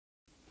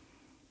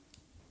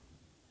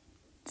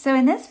So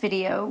in this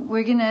video,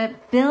 we're going to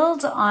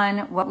build on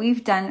what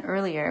we've done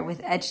earlier with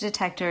edge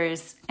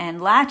detectors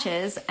and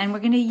latches, and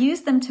we're going to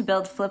use them to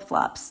build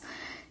flip-flops.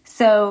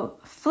 So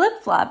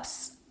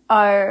flip-flops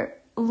are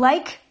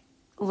like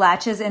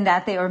latches in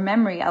that they are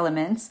memory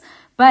elements,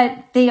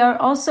 but they are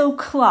also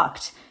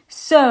clocked.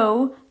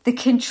 So the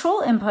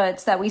control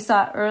inputs that we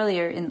saw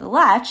earlier in the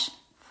latch,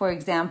 for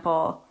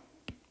example,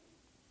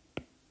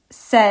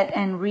 set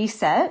and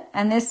reset,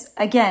 and this,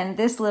 again,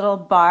 this little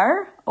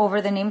bar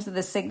over the names of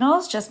the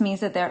signals just means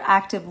that they're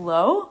active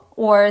low,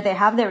 or they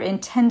have their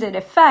intended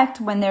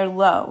effect when they're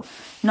low,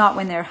 not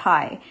when they're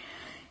high.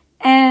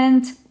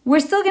 And we're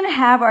still going to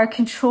have our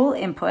control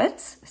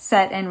inputs,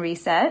 set and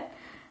reset,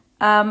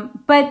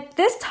 but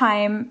this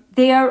time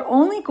they are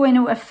only going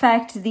to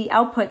affect the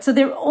output. So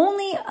they're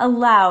only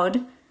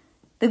allowed,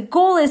 the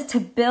goal is to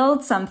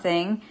build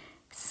something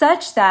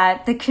such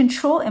that the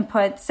control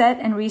input, set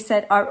and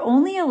reset, are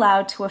only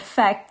allowed to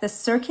affect the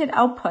circuit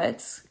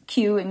outputs,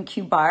 Q and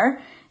Q bar.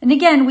 And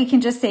again, we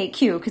can just say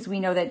Q because we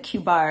know that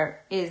Q bar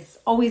is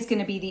always going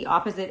to be the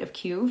opposite of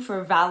Q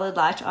for valid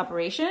latch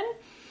operation.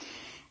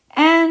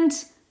 And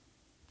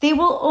they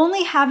will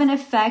only have an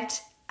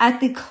effect at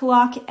the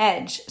clock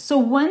edge. So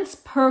once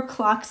per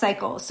clock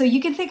cycle. So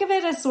you can think of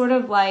it as sort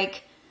of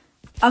like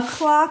a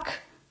clock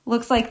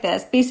looks like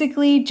this,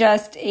 basically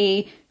just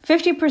a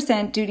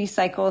 50% duty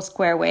cycle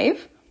square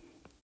wave.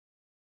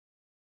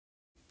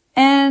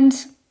 And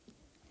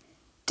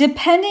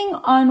depending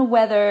on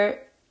whether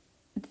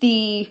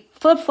the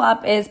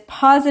flip-flop is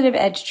positive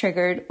edge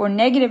triggered or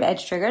negative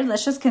edge triggered,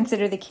 let's just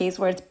consider the case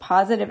where it's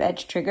positive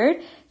edge triggered.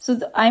 So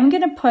I'm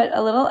going to put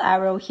a little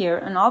arrow here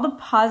on all the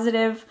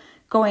positive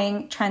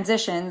going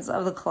transitions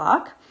of the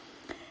clock.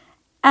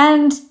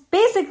 And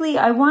basically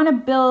I want to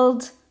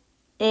build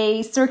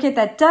a circuit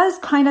that does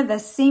kind of the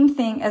same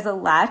thing as a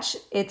latch.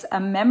 It's a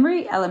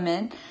memory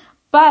element,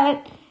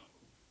 but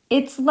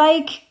it's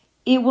like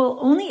it will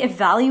only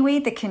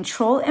evaluate the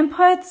control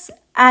inputs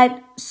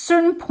at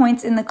certain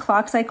points in the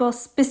clock cycle,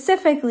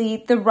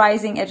 specifically the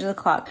rising edge of the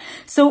clock.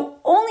 So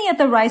only at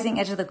the rising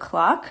edge of the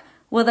clock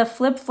will the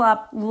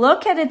flip-flop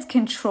look at its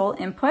control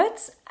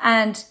inputs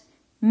and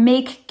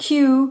make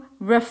Q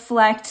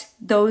reflect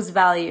those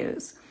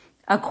values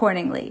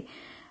accordingly.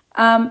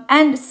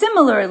 And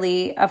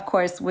similarly, of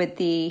course, with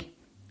the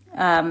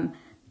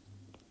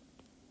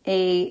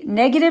a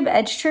negative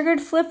edge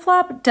triggered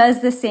flip-flop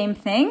does the same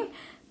thing,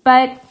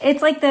 but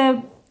it's like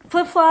the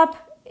flip-flop,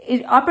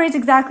 it operates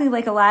exactly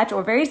like a latch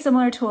or very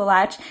similar to a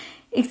latch,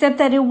 except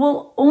that it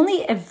will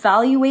only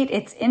evaluate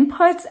its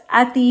inputs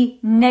at the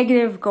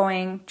negative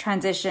going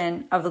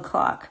transition of the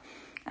clock,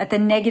 at the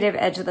negative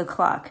edge of the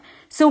clock.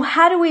 So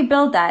how do we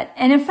build that?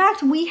 And in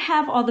fact, we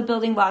have all the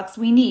building blocks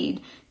we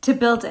need to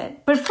build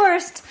it. But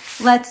first,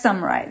 let's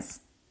summarize.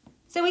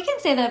 So we can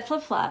say that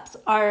flip-flops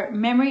are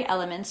memory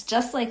elements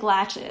just like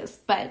latches,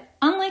 but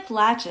unlike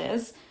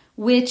latches,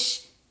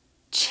 which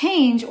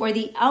change, or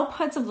the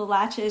outputs of the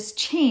latches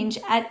change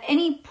at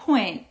any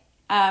point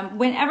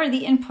whenever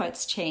the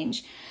inputs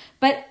change.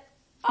 But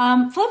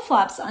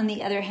flip-flops, on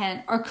the other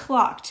hand, are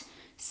clocked.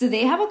 So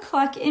they have a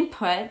clock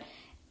input,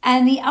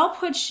 and the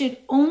output should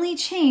only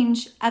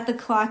change at the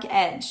clock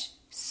edge.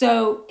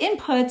 So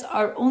inputs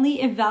are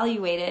only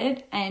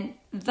evaluated, and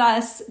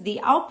thus the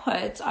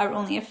outputs are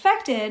only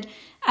affected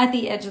at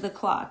the edge of the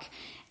clock.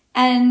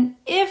 And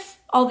if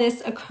all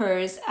this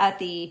occurs at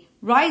the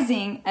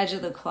rising edge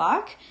of the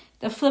clock,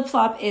 the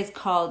flip-flop is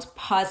called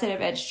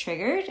positive edge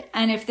triggered.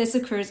 And if this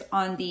occurs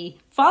on the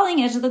falling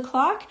edge of the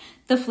clock,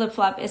 the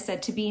flip-flop is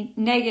said to be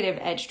negative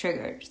edge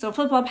triggered. So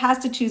flip-flop has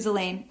to choose a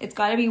lane. It's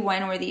got to be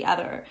one or the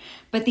other.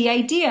 But the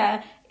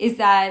idea is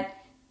that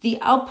the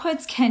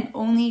outputs can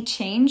only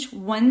change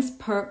once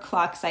per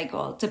clock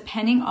cycle,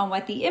 depending on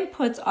what the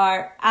inputs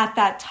are at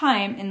that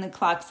time in the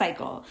clock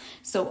cycle.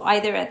 So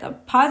either at the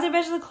positive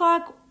edge of the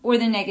clock or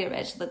the negative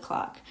edge of the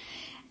clock.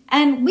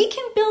 And we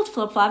can build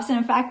flip-flops, and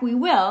in fact we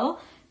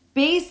will,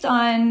 based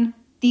on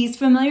these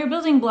familiar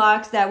building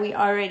blocks that we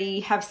already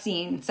have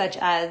seen, such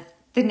as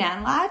the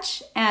NAND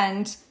latch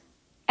and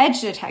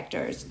edge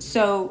detectors.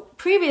 So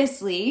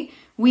previously,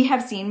 we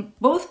have seen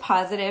both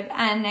positive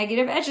and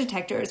negative edge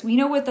detectors. We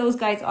know what those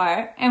guys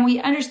are, and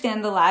we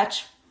understand the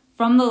latch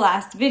from the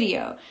last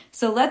video.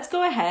 So let's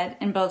go ahead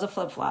and build a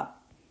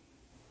flip-flop.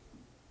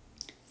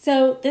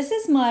 So this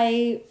is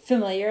my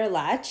familiar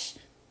latch,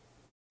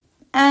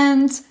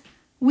 and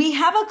we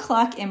have a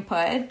clock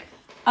input.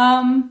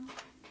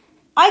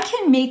 I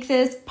can make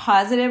this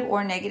positive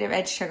or negative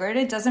edge triggered.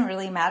 It doesn't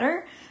really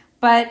matter,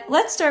 but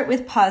let's start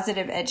with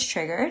positive edge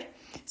triggered.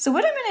 So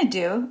what I'm going to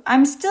do,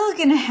 I'm still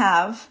going to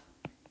have,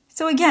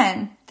 so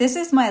again, this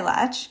is my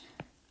latch.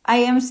 I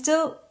am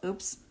still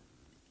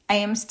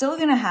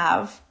going to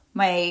have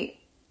my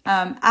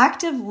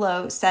active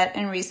low set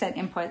and reset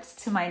inputs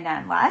to my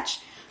NAND latch.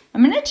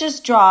 I'm going to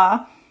just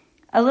draw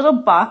a little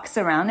box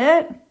around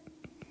it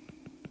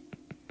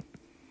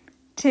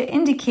to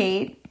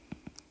indicate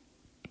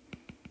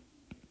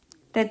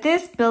that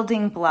this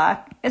building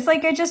block, it's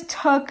like I just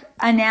took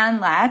a NAND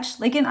latch,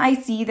 like an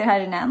IC that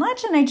had a NAND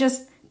latch, and I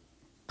just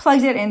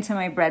plugged it into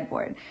my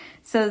breadboard.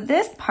 So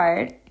this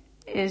part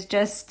is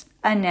just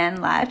a NAND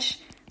latch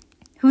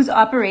whose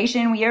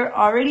operation we are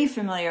already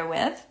familiar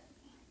with.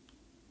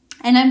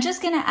 And I'm just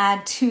going to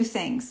add two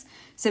things.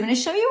 So I'm going to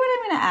show you what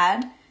I'm going to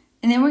add,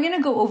 and then we're going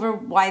to go over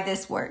why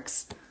this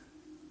works.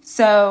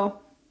 So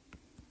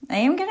I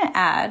am going to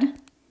add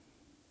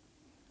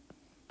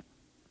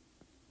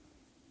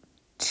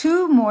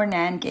 2 more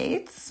NAND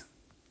gates.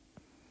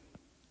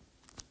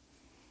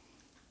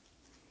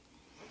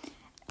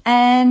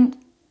 And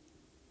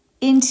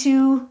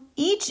into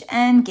each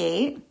AND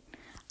gate,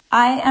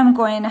 I am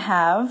going to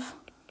have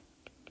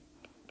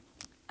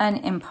an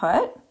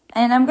input,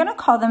 and I'm going to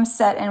call them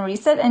set and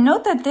reset. And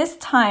note that this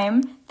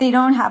time they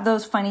don't have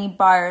those funny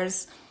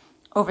bars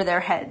over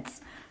their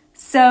heads.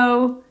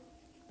 So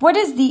what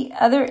is the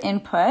other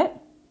input?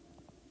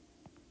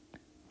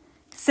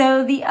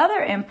 So the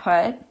other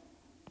input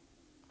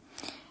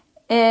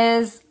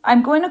is,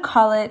 I'm going to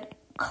call it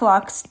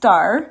clock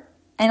star,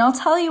 and I'll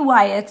tell you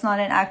why it's not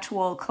an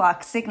actual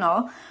clock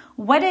signal.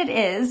 What it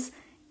is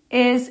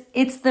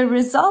it's the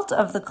result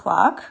of the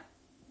clock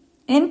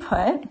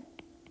input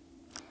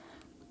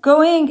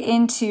going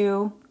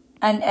into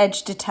an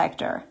edge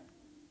detector.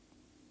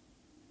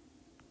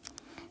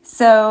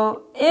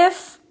 So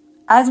if,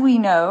 as we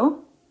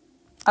know,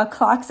 a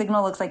clock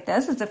signal looks like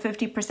this, it's a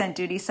 50%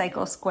 duty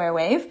cycle square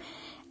wave,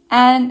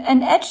 and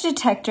an edge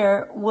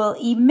detector will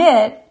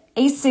emit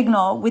a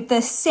signal with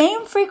the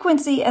same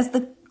frequency as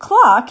the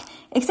clock,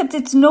 except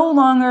it's no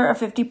longer a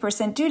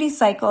 50% duty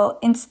cycle.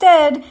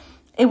 Instead,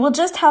 it will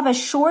just have a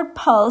short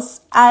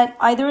pulse at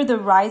either the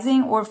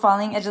rising or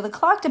falling edge of the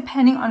clock,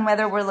 depending on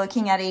whether we're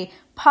looking at a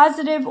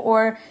positive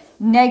or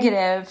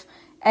negative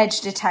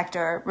edge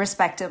detector,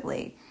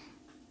 respectively.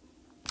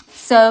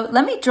 So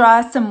let me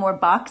draw some more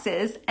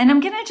boxes, and I'm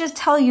going to just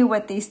tell you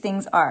what these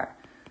things are.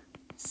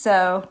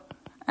 So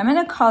I'm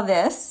going to call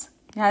this,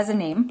 it has a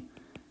name.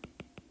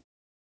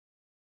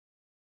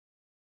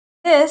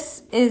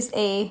 This is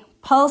a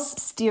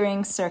pulse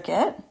steering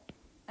circuit,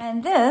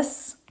 and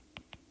this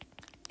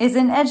is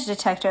an edge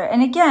detector.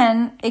 And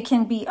again, it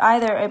can be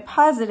either a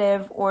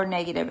positive or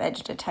negative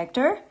edge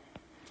detector.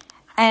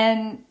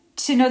 And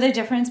to know the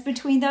difference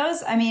between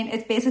those, I mean,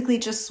 it's basically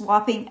just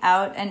swapping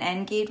out an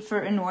AND gate for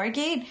a NOR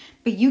gate,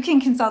 but you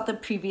can consult the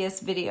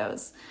previous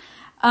videos.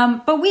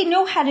 But we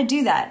know how to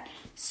do that.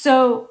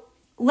 So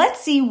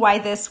let's see why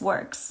this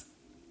works.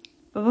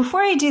 But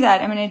before I do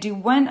that, I'm going to do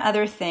one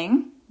other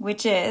thing,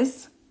 which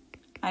is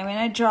I'm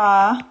going to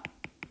draw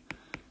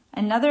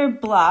another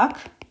block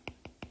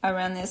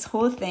around this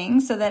whole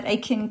thing so that I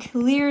can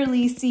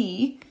clearly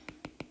see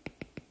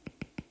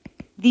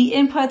the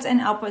inputs and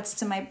outputs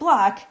to my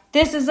block.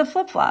 This is a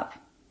flip-flop.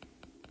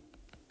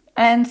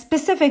 And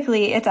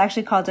specifically, it's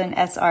actually called an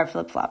SR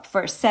flip-flop,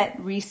 for set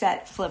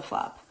reset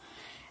flip-flop.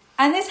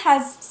 And this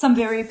has some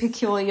very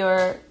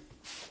peculiar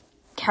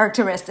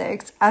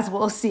characteristics, as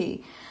we'll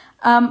see.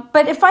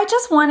 But if I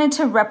just wanted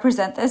to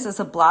represent this as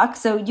a block,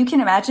 so you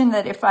can imagine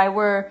that if I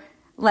were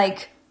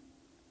like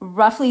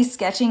roughly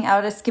sketching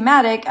out a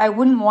schematic, I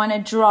wouldn't want to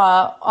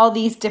draw all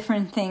these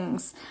different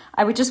things.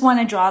 I would just want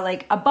to draw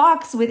like a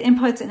box with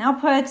inputs and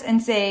outputs and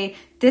say,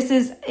 this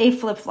is a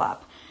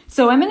flip-flop.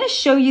 So I'm going to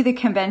show you the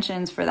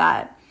conventions for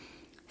that.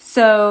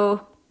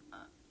 So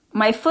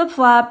my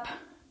flip-flop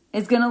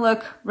is going to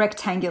look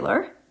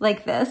rectangular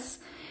like this.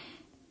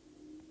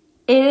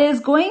 It is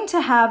going to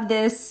have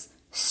this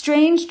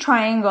strange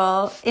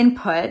triangle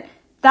input.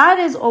 That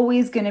is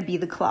always going to be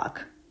the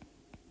clock.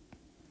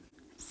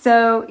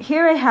 So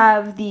here I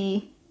have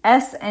the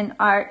S and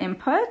R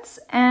inputs,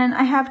 and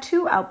I have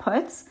 2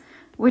 outputs,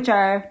 which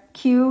are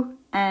Q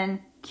and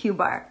Q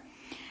bar.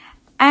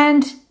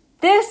 And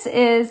this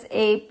is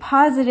a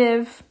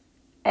positive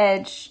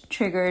edge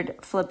triggered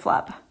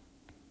flip-flop,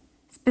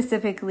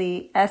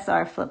 specifically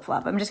SR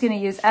flip-flop. I'm just going to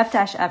use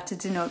F-F to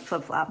denote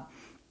flip-flop.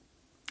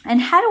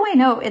 And how do I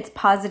know it's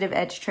positive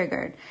edge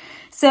triggered?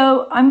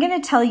 So I'm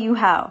going to tell you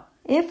how.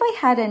 If I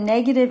had a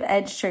negative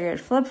edge triggered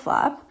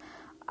flip-flop,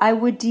 I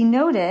would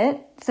denote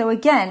it. So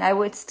again, I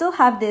would still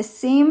have this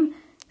same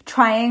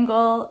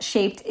triangle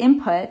shaped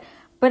input,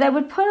 but I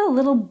would put a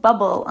little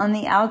bubble on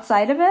the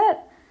outside of it.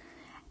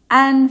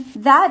 And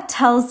that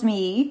tells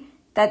me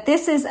that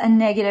this is a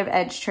negative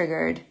edge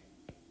triggered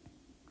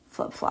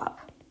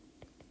flip-flop,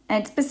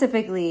 and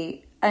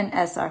specifically an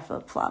SR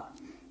flip-flop.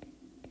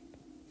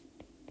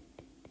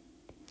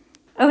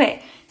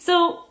 Okay,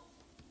 so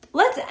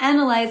let's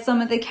analyze some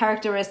of the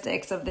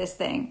characteristics of this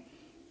thing.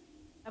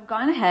 I've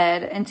gone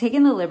ahead and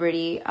taken the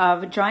liberty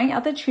of drawing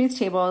out the truth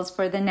tables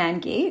for the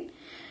NAND gate.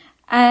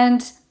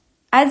 And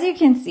as you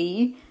can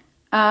see,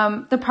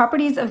 the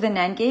properties of the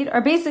NAND gate are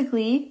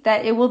basically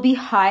that it will be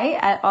high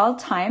at all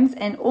times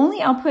and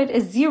only output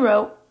is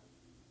 0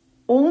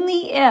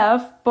 only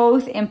if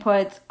both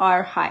inputs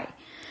are high.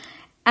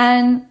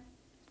 And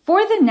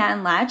for the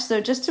NAND latch,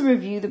 so just to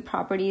review the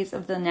properties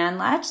of the NAND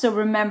latch, so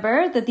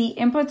remember that the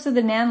inputs of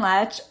the NAND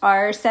latch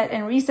are set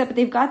and reset, but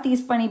they've got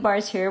these funny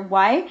bars here.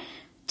 Why?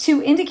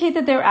 to indicate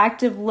that they're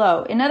active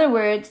low. In other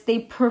words, they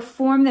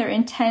perform their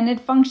intended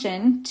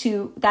function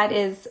that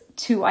is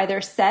to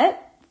either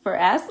set for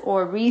S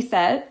or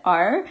reset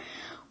R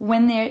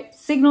when their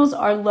signals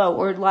are low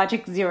or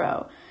logic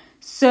 0.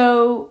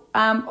 So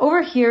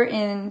over here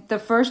in the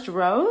first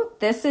row,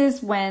 this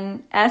is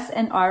when S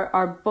and R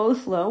are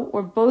both low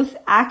or both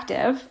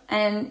active.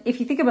 And if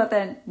you think about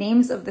the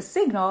names of the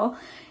signal,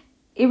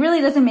 it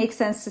really doesn't make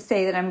sense to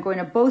say that I'm going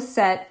to both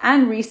set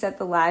and reset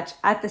the latch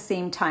at the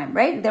same time,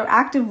 right? They're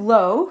active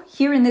low.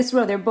 Here in this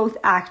row, they're both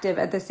active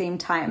at the same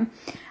time.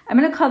 I'm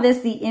going to call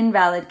this the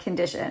invalid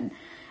condition.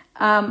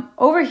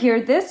 Over here,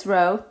 this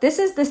row, this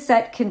is the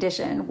set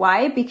condition.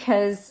 Why?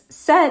 Because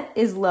set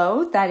is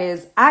low, that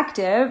is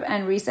active,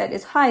 and reset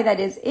is high, that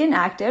is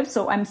inactive.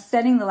 So I'm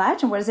setting the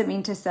latch. And what does it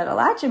mean to set a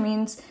latch? It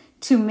means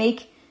to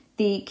make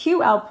the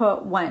Q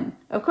output 1.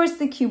 Of course,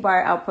 the Q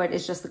bar output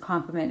is just the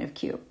complement of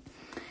Q.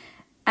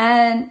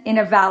 And in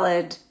a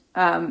valid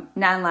NAND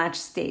latch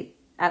state,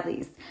 at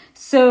least.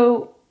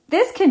 So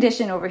this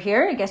condition over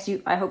here,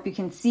 I hope you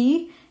can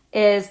see,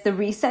 is the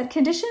reset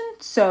condition.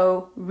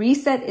 So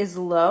reset is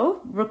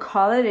low.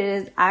 Recall it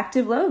is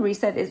active low.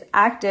 Reset is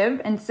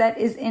active and set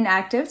is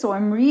inactive. So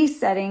I'm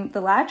resetting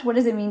the latch. What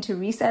does it mean to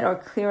reset or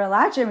clear a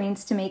latch? It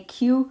means to make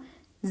Q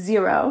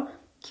 0.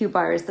 Q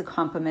bar is the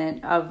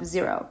complement of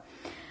 0.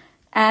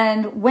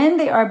 And when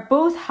they are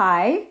both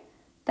high,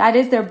 that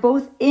is, they're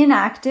both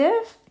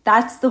inactive,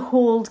 that's the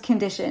hold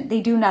condition. They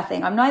do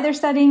nothing. I'm neither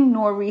setting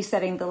nor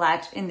resetting the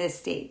latch in this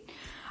state.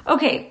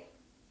 Okay,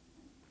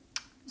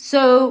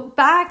 so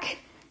back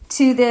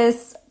to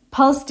this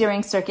pulse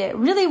steering circuit.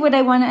 Really what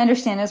I want to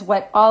understand is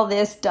what all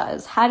this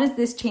does. How does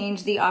this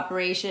change the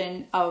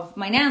operation of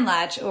my NAND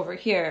latch over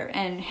here?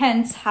 And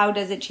hence, how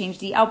does it change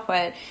the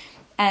output?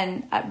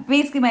 And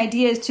basically my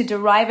idea is to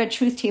derive a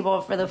truth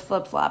table for the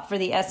flip-flop, for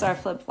the SR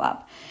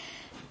flip-flop.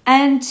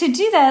 And to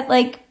do that,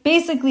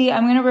 basically,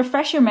 I'm going to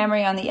refresh your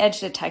memory on the edge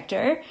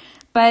detector.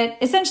 But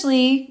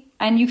essentially,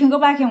 and you can go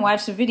back and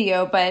watch the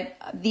video, but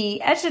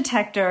the edge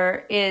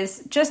detector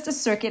is just a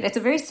circuit. It's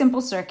a very simple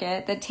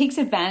circuit that takes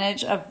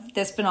advantage of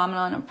this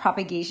phenomenon of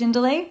propagation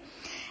delay.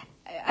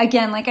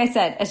 Again, like I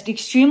said, it's an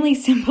extremely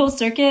simple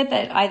circuit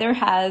that either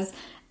has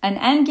an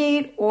AND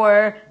gate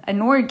or a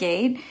NOR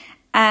gate.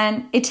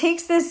 And it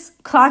takes this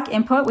clock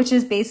input, which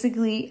is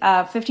basically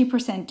a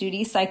 50%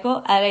 duty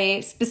cycle at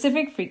a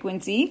specific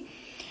frequency,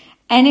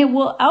 and it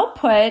will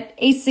output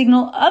a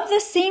signal of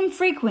the same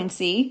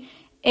frequency,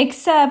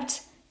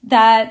 except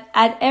that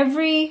at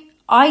every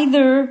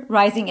either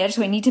rising edge,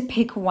 so I need to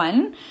pick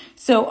one,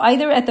 so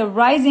either at the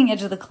rising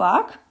edge of the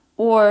clock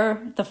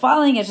or the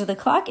falling edge of the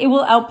clock, it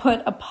will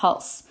output a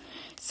pulse.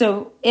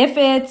 So if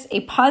it's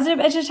a positive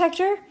edge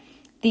detector,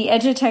 the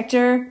edge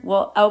detector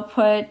will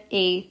output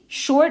a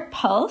short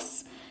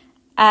pulse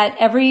at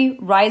every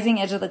rising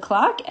edge of the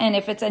clock. And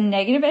if it's a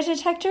negative edge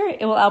detector,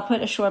 it will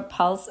output a short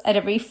pulse at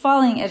every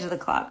falling edge of the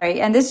clock. Right?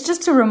 And this is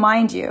just to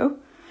remind you.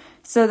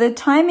 So the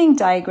timing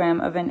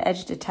diagram of an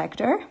edge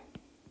detector.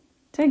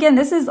 So again,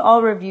 this is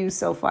all review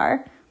so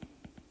far.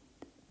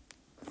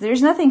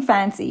 There's nothing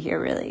fancy here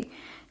really.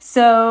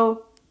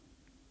 So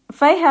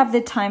if I have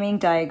the timing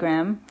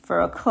diagram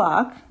for a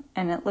clock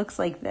and it looks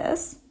like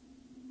this.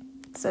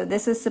 So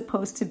this is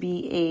supposed to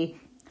be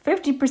a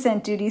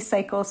 50% duty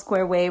cycle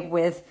square wave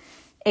with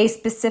a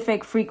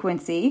specific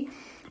frequency.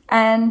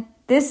 And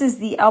this is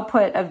the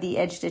output of the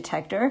edge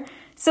detector.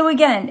 So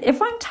again, if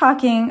I'm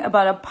talking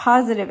about a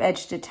positive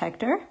edge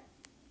detector,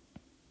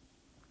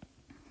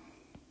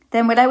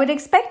 then what I would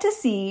expect to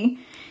see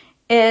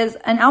is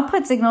an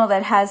output signal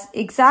that has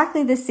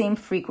exactly the same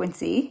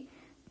frequency,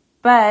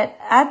 but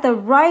at the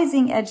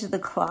rising edge of the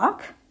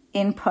clock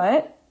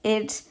input,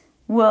 it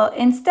will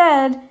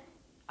instead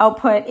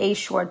output a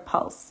short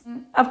pulse.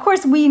 Of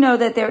course, we know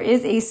that there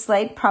is a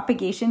slight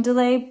propagation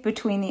delay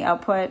between the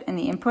output and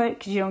the input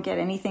because you don't get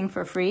anything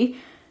for free.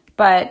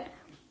 But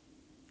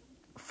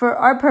for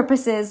our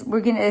purposes, we're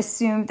going to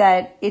assume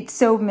that it's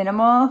so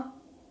minimal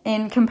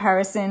in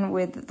comparison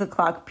with the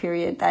clock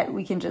period that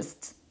we can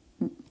just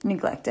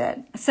neglect it.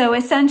 So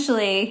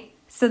essentially,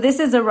 this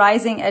is a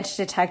rising edge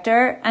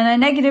detector, and a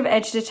negative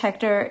edge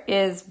detector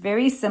is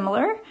very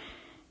similar.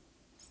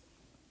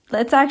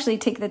 Let's actually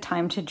take the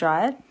time to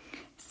draw it.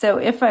 So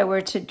if I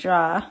were to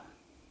draw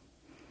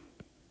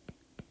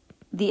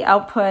the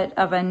output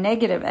of a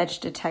negative edge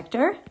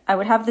detector, I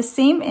would have the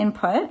same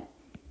input,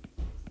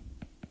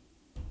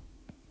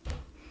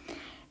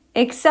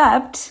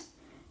 except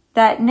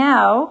that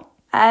now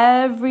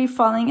every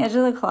falling edge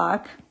of the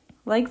clock,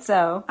 like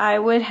so, I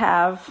would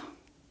have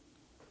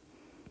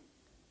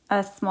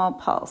a small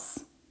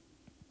pulse.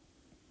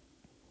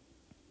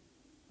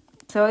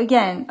 So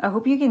again, I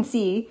hope you can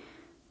see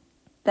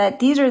that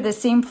these are the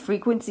same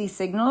frequency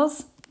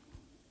signals.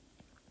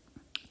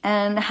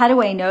 And how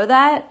do I know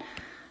that?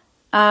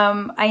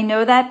 I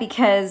know that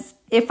because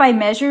if I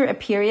measure a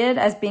period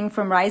as being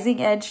from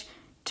rising edge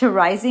to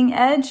rising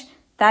edge,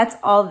 that's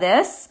all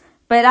this.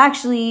 but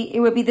actually it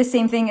would be the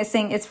same thing as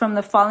saying it's from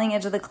the falling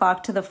edge of the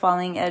clock to the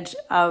falling edge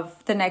of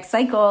the next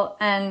cycle,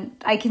 and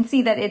I can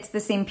see that it's the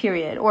same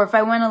period. Or if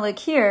I want to look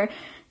here,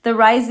 the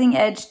rising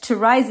edge to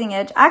rising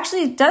edge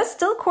actually does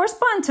still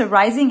correspond to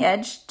rising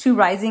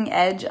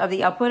edge of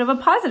the output of a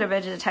positive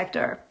edge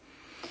detector.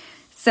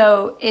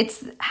 So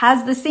it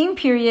has the same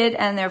period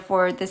and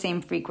therefore the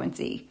same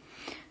frequency.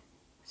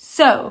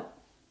 So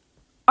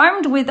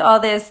armed with all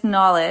this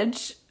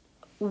knowledge,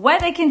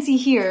 what I can see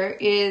here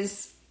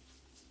is,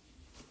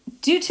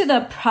 due to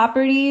the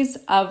properties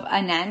of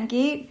a NAND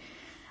gate,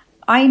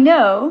 I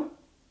know,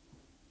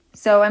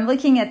 so I'm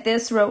looking at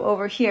this row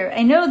over here,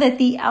 I know that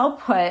the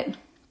output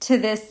to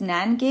this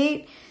NAND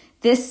gate,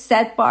 this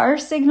set bar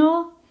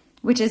signal,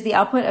 which is the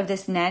output of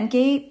this NAND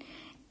gate,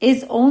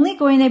 is only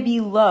going to be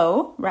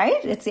low,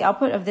 right? It's the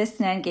output of this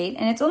NAND gate,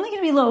 and it's only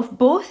going to be low if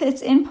both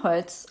its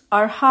inputs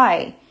are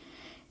high.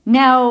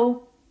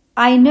 Now,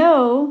 I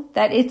know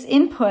that its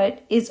input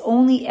is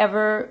only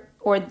ever,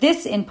 or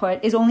this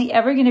input is only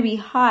ever going to be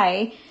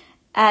high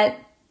at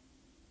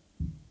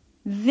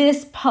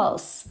this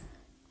pulse,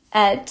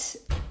 at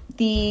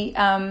the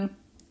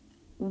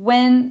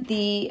when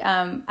the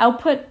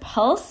output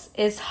pulse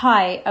is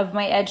high of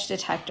my edge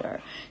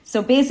detector.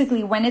 So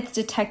basically when it's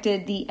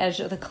detected the edge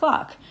of the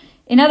clock.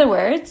 In other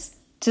words,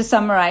 to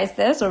summarize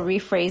this or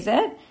rephrase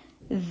it,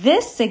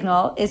 this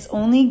signal is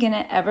only going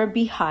to ever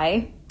be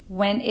high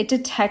when it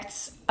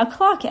detects a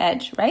clock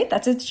edge, right?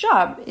 That's its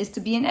job, is to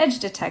be an edge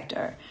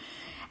detector.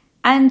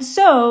 And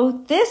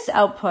so this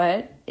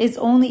output is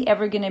only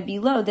ever going to be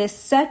low. This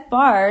set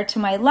bar to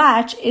my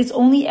latch is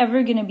only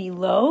ever going to be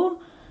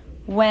low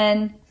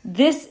when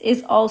this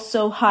is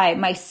also high.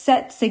 My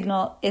set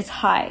signal is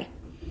high.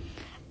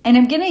 And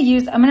I'm going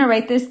to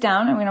write this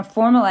down. I'm going to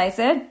formalize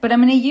it, but I'm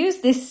going to use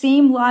this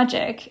same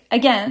logic.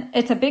 Again,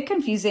 it's a bit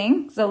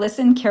confusing, so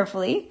listen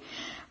carefully.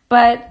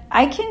 But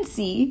I can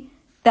see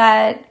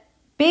that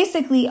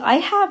basically I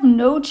have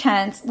no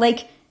chance,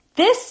 like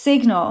this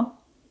signal,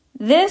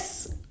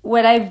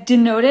 what I've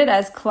denoted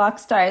as clock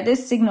star,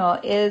 this signal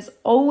is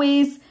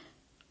always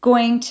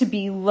going to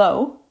be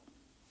low.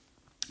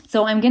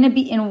 So I'm going to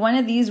be in one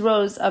of these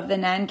rows of the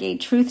NAND gate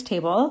truth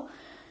table.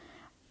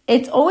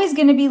 It's always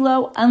going to be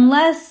low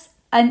unless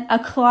a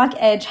clock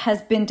edge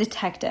has been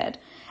detected.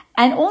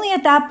 And only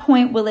at that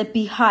point will it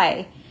be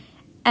high.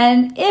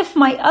 And if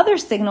my other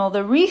signal,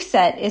 the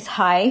reset, is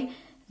high,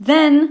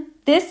 then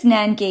this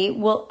NAND gate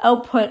will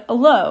output a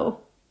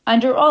low.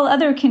 Under all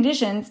other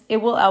conditions,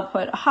 it will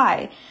output a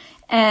high.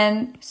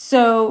 And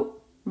so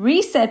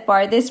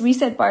this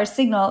reset bar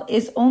signal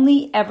is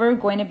only ever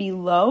going to be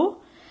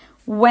low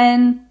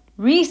when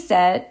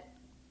reset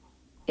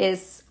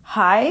is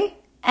high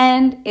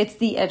and it's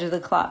the edge of the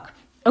clock.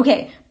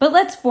 Okay, but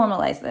let's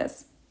formalize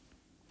this.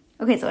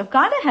 Okay, so I've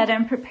gone ahead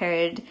and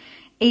prepared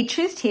a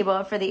truth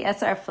table for the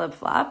SR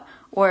flip-flop,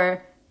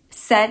 or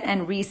set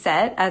and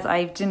reset as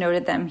I've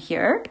denoted them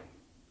here.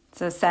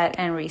 So set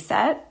and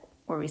reset,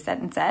 or reset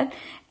and set.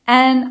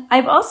 And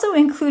I've also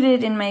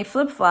included in my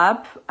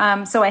flip-flop,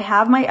 so I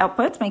have my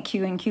outputs, my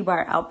Q and Q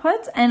bar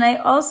outputs, and I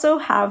also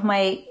have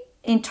my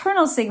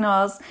internal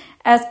signals,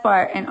 S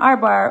bar and R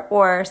bar,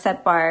 or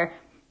set bar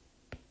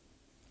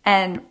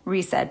and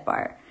reset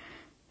bar.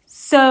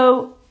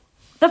 So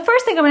the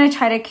first thing I'm going to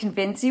try to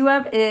convince you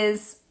of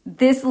is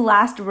this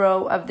last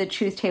row of the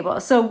truth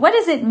table. So what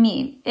does it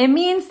mean? It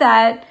means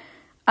that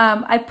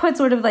I put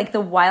sort of like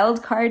the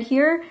wild card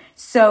here.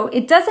 So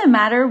it doesn't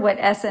matter what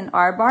S and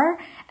R bar,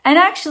 and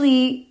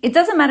actually it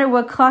doesn't matter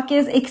what clock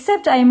is,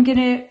 except I'm going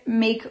to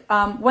make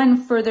one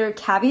further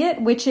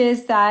caveat, which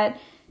is that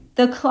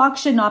the clock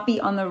should not be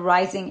on the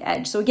rising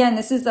edge. So again,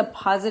 this is a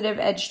positive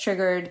edge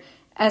triggered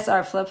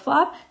SR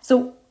flip-flop.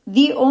 So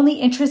the only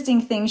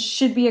interesting thing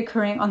should be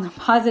occurring on the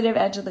positive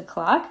edge of the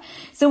clock.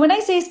 So when I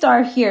say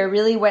star here,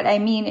 really what I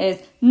mean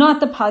is not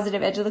the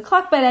positive edge of the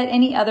clock, but at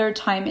any other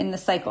time in the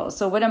cycle.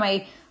 So what am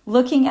I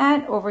looking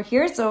at over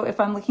here? So if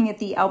I'm looking at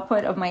the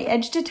output of my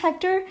edge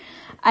detector,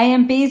 I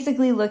am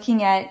basically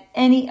looking at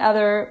any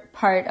other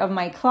part of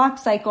my clock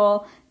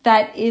cycle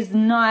that is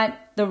not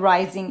the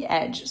rising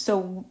edge.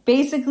 So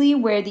basically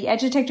where the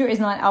edge detector is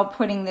not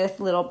outputting this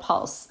little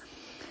pulse.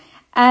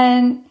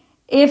 And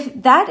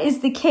if that is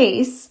the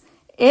case,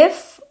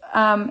 if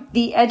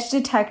the edge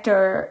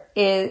detector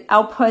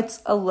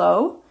outputs a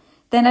low,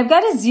 then I've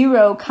got a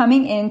 0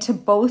 coming into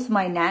both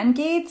my NAND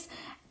gates.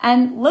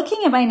 And looking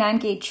at my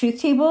NAND gate truth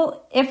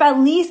table, if at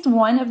least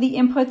one of the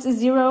inputs is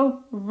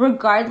 0,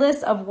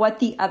 regardless of what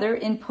the other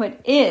input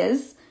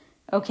is,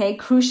 okay,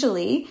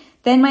 crucially,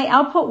 then my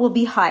output will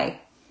be high.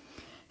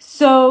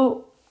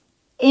 So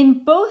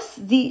in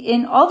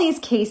all these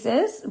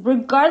cases,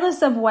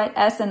 regardless of what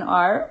S and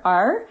R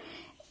are,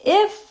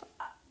 if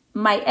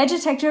my edge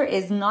detector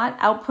is not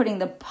outputting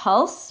the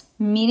pulse,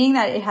 meaning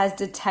that it has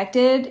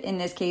detected, in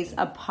this case,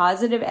 a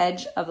positive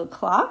edge of the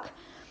clock,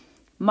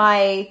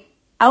 my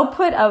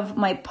output of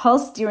my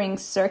pulse steering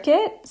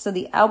circuit, so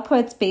the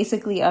outputs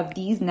basically of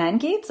these NAND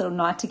gates, so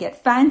not to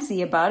get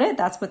fancy about it,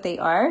 that's what they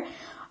are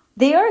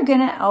going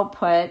to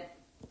output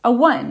a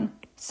 1.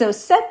 So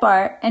set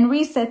bar and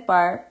reset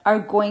bar are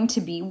going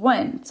to be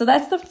 1. So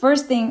that's the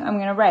first thing I'm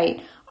going to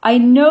write. I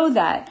know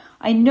that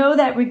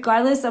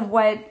regardless of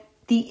what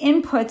the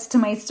inputs to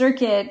my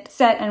circuit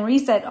set and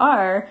reset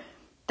are,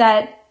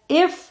 that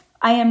if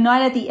I am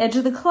not at the edge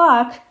of the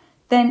clock,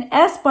 then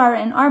S bar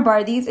and R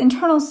bar, these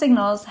internal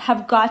signals,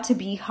 have got to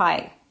be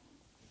high.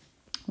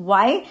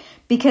 Why?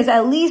 Because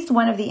at least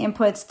one of the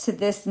inputs to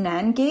this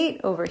NAND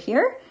gate over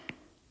here,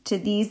 to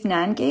these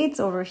NAND gates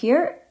over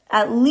here,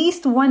 at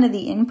least one of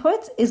the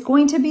inputs is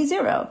going to be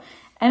 0.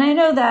 And I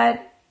know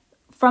that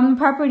from the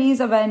properties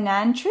of a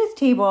NAND truth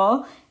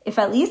table, if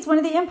at least one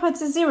of the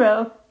inputs is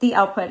 0, the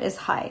output is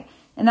high.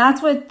 And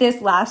that's what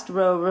this last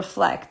row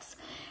reflects.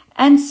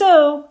 And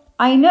so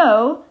I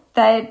know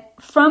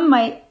that from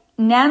my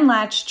NAND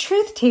latch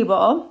truth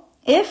table,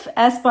 if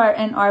S bar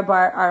and R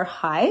bar are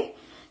high,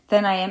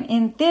 then I am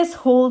in this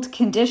hold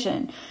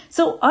condition.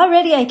 So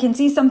already I can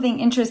see something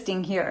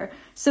interesting here.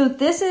 So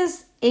this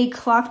is a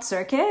clocked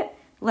circuit.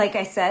 Like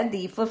I said,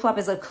 the flip-flop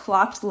is a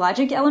clocked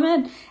logic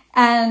element.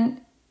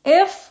 And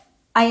if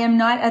I am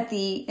not at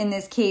the, in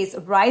this case,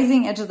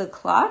 rising edge of the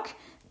clock,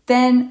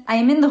 then I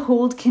am in the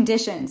hold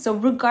condition. So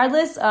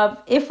regardless of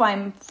if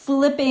I'm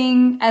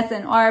flipping S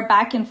and R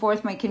back and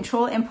forth, my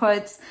control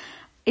inputs,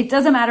 it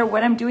doesn't matter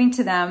what I'm doing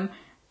to them,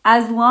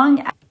 as long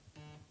as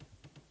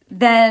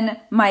then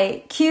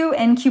my Q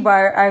and Q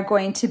bar are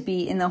going to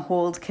be in the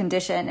hold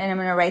condition. And I'm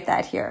going to write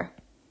that here.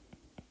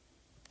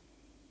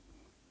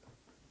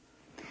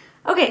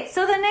 Okay,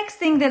 so the next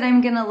thing that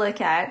I'm going to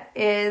look at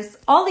is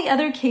all the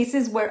other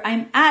cases where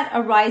I'm at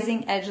a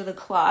rising edge of the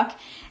clock.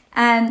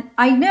 And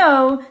I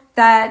know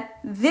that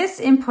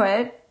this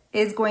input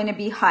is going to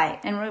be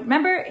high. And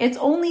remember, it's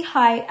only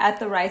high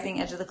at the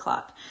rising edge of the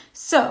clock.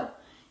 So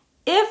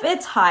if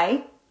it's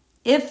high,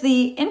 if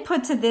the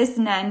input to this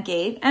NAND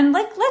gate, and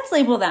let's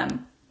label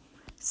them.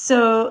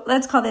 So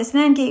let's call this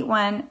NAND gate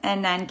 1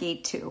 and NAND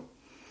gate 2.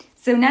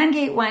 So NAND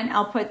gate 1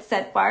 outputs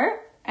set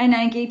bar and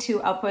NAND gate 2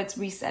 outputs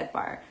reset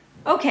bar.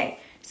 Okay,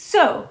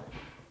 so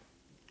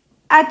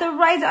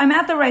I'm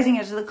at the rising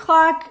edge of the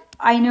clock.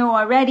 I know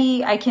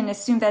already, I can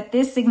assume that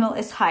this signal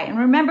is high. And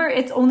remember,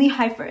 it's only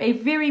high for a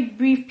very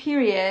brief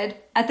period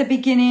at the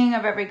beginning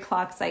of every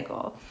clock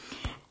cycle.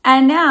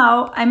 And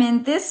now I'm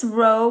in this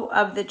row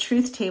of the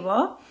truth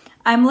table.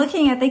 I'm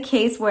looking at the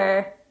case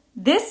where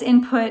this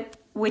input,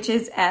 which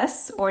is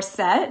S or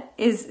set,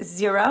 is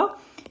 0.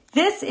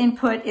 This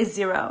input is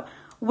 0.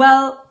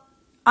 Well,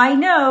 I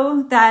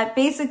know that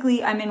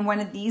basically I'm in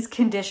one of these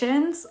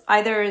conditions,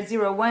 either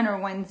 0, 1 or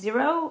 1,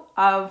 0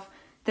 of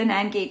the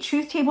NAND gate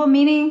truth table,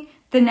 meaning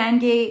the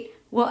NAND gate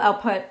will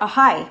output a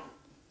high.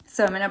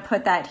 So I'm going to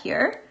put that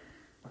here.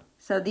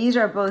 So these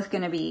are both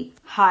going to be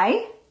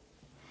high.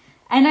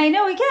 And I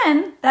know,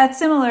 again, that's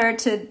similar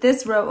to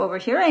this row over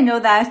here. I know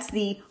that's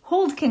the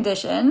hold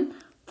condition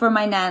for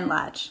my NAND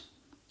latch.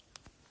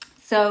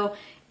 So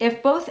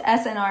if both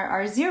S and R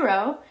are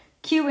 0,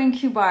 Q and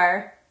Q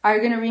bar are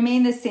going to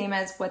remain the same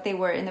as what they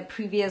were in the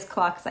previous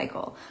clock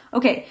cycle.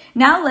 Okay,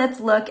 now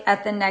let's look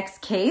at the next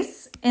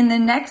case. In the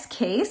next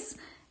case,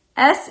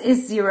 S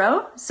is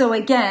 0. So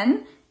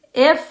again,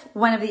 if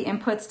one of the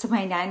inputs to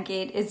my NAND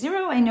gate is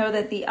 0, I know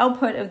that the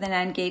output of the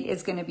NAND gate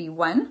is going to be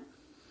 1.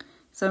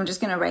 So I'm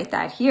just going to write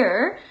that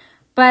here.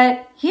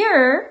 But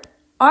here,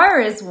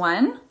 R is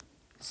 1.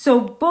 So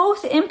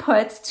both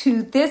inputs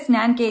to this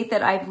NAND gate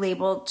that I've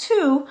labeled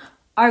 2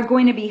 are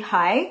going to be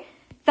high.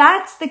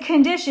 That's the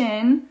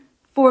condition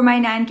for my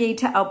NAND gate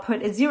to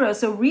output a 0.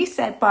 So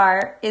reset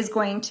bar is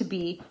going to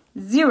be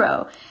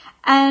 0.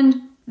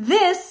 And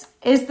this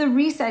is the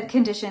reset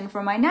condition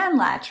for my NAND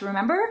latch,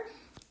 remember?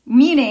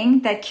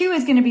 Meaning that Q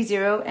is going to be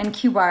 0 and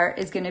Q bar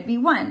is going to be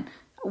 1.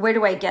 Where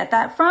do I get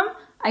that from?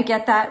 I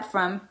get that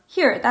from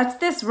here. That's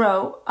this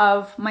row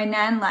of my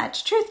NAND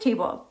latch truth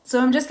table.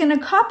 So I'm just going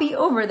to copy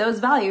over those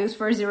values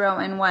for 0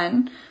 and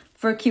 1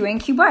 for Q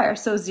and Q bar.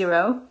 So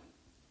 0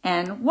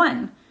 and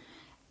 1.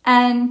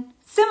 And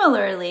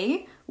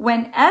similarly,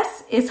 when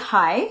S is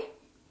high,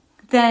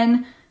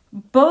 then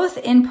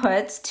both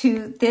inputs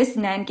to this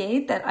NAND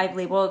gate that I've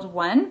labeled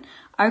 1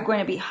 are going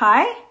to be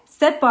high.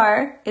 Set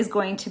bar is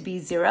going to be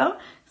 0.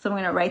 So I'm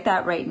going to write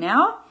that right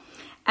now.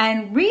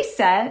 And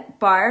reset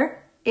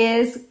bar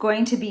is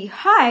going to be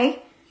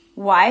high.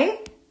 Why?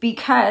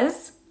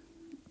 Because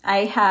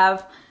I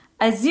have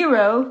a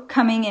 0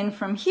 coming in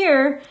from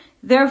here.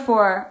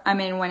 Therefore, I'm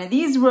in one of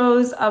these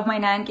rows of my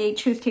NAND gate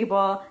truth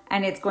table,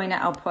 and it's going to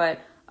output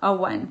a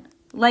 1,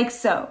 like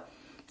so.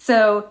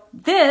 So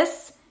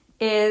this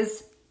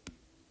is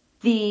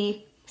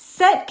the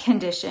set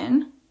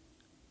condition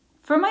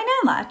for my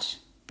NAND latch.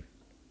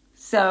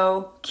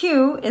 So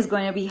Q is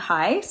going to be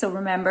high. So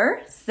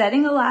remember,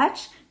 setting a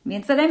latch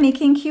means that I'm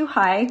making Q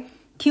high.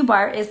 Q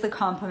bar is the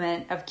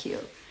complement of Q.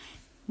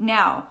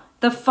 Now,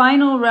 the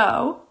final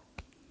row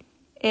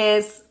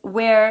is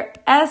where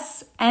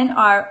S and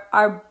R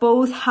are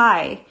both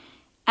high.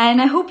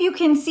 And I hope you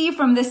can see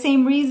from the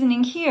same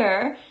reasoning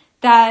here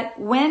that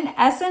when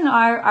S and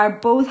R are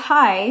both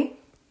high,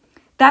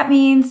 that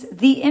means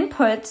the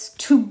inputs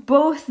to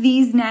both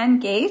these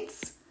NAND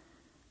gates,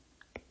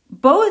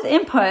 both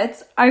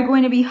inputs are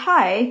going to be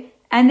high,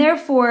 and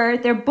therefore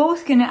they're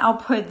both going to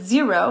output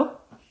 0.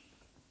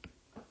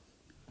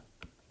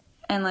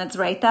 And let's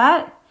write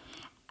that.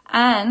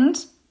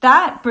 And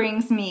that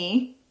brings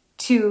me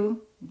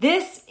to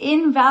this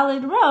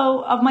invalid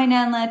row of my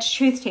NAND latch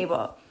truth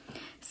table.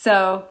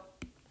 So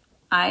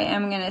I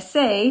am going to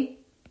say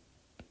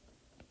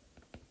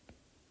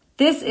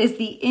this is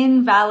the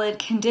invalid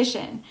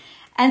condition.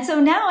 And so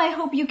now I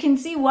hope you can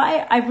see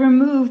why I've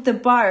removed the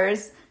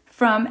bars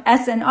from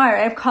S and R.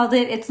 I've called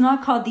it, it's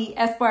not called the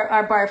S bar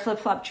R bar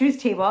flip-flop truth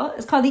table.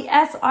 It's called the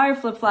SR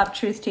flip-flop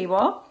truth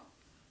table.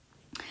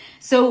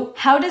 So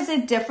how does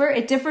it differ?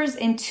 It differs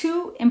in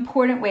 2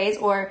 important ways,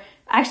 or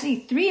actually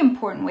 3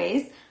 important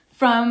ways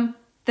from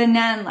the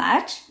NAND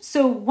latch.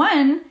 So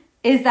one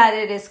is that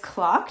it is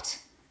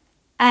clocked.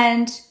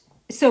 And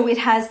so it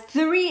has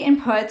 3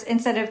 inputs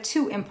instead of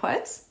 2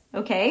 inputs,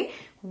 okay?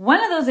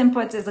 One of those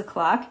inputs is a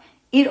clock.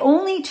 It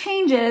only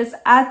changes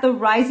at the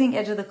rising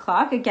edge of the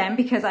clock, again,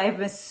 because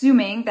I'm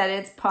assuming that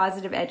it's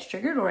positive edge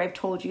triggered, or I've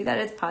told you that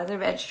it's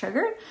positive edge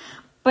triggered.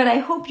 But I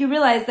hope you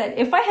realize that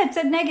if I had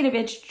said negative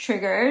edge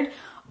triggered,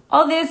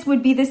 all this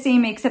would be the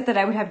same except that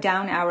I would have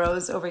down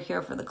arrows over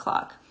here for the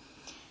clock.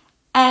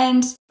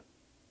 And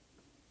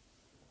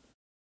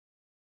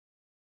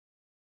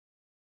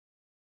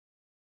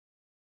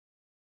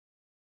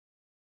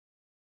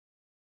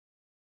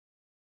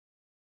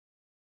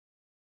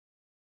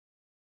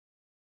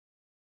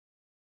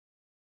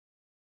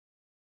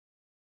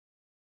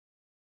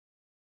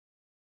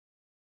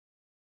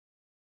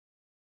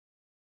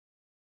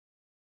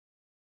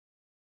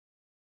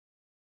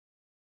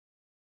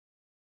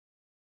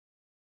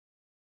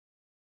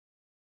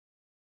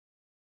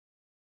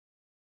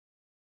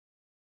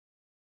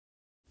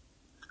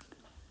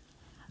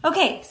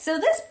okay, so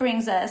this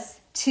brings us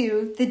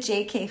to the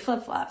JK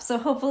flip-flop. So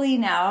hopefully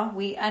now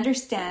we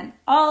understand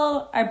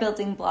all our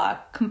building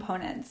block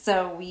components.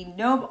 So we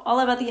know all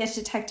about the edge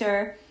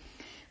detector.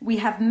 We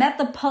have met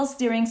the pulse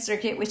steering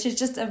circuit, which is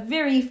just a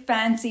very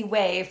fancy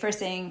way for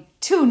saying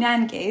 2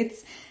 NAND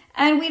gates.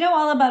 And we know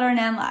all about our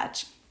NAND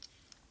latch.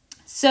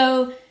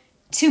 So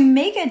to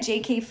make a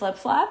JK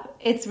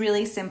flip-flop, it's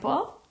really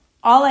simple.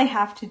 All I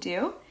have to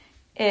do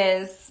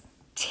is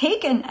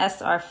take an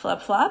SR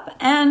flip-flop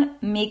and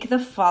make the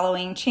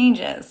following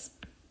changes.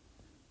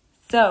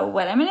 So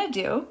what I'm going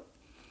to do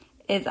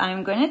is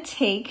I'm going to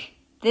take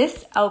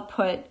this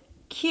output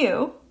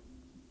Q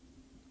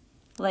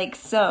like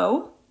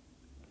so.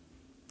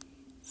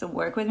 So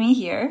work with me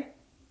here.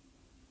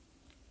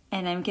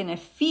 And I'm going to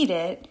feed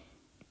it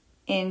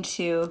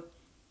into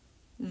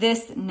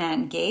this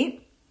NAND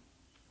gate.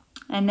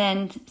 And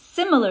then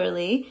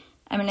similarly,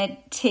 I'm going to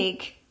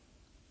take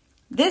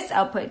this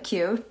output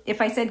Q.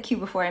 If I said Q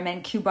before, I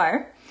meant Q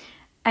bar.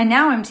 And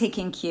now I'm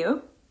taking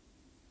Q,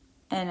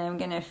 and I'm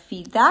going to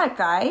feed that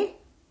guy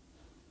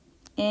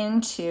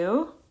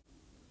into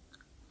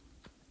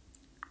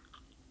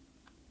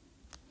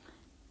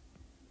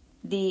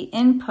the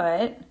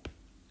input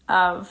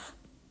of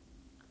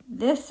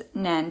this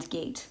NAND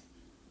gate.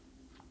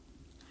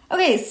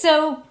 Okay,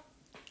 so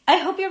I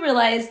hope you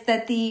realize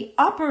that the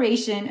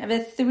operation of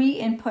a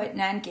 3-input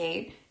NAND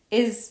gate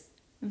is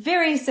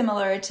very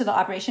similar to the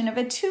operation of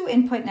a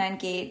 2-input NAND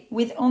gate,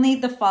 with only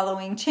the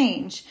following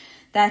change,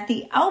 that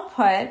the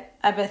output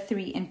of a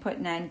 3-input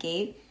NAND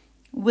gate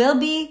will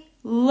be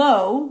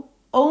low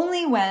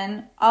only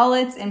when all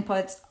its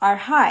inputs are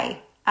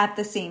high at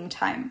the same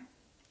time.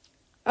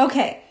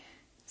 Okay,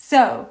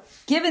 so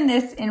given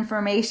this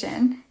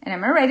information, and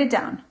I'm going to write it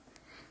down,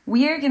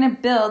 we are going to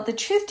build the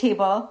truth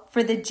table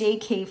for the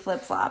JK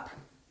flip-flop.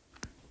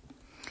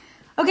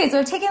 Okay, so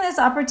I've taken this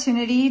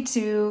opportunity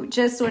to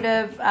just sort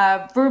of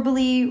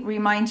verbally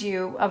remind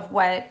you of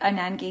what a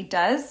NAND gate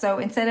does. So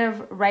instead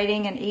of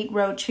writing an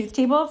 8-row truth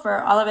table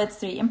for all of its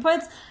 3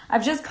 inputs,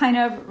 I've just kind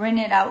of written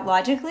it out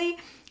logically.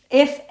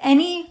 If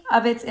any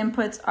of its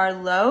inputs are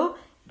low,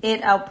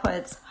 it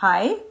outputs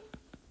high,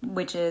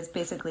 which is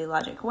basically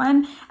logic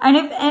 1. And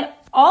if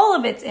all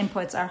of its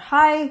inputs are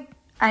high,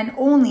 and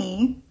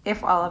only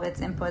if all of its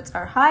inputs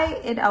are high,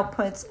 it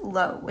outputs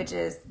low, which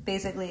is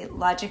basically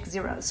logic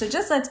 0. So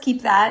just let's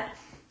keep that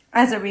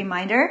as a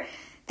reminder.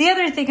 The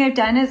other thing I've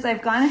done is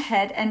I've gone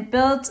ahead and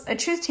built a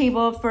truth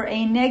table for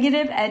a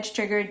negative edge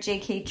triggered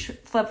JK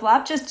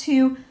flip-flop just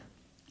to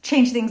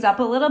change things up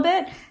a little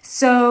bit.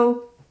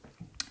 So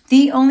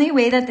the only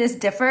way that this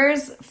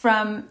differs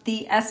from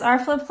the SR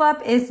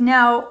flip-flop is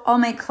now all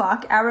my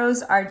clock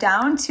arrows are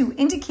down to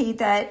indicate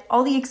that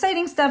all the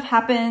exciting stuff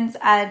happens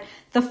at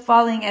the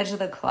falling edge of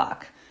the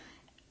clock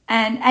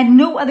and at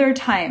no other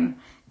time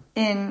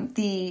in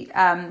the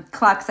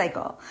clock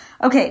cycle.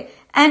 Okay,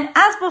 and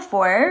as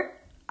before,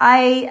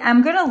 I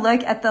am going to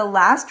look at the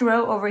last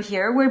row over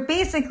here, where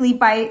basically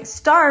by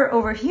star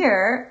over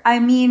here, I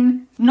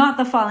mean not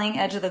the falling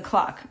edge of the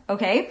clock,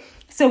 okay?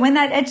 So when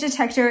that edge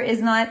detector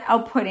is not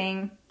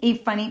outputting a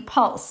funny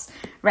pulse,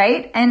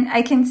 right? And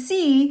I can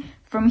see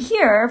from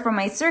here, from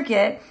my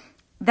circuit,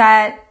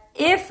 that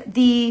if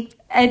the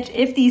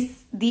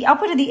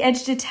output of the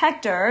edge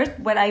detector,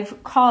 what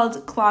I've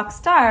called clock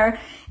star,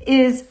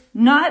 is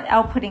not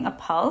outputting a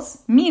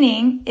pulse,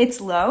 meaning it's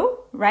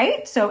low,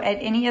 right? So at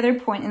any other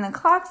point in the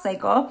clock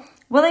cycle,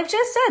 well, I've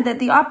just said that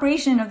the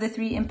operation of the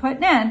 3-input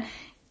NAND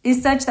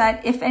is such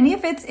that if any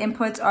of its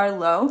inputs are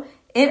low,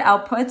 it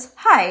outputs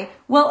high.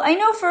 Well, I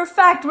know for a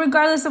fact,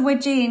 regardless of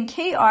what J and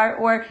K are,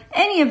 or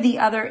any of the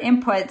other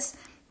inputs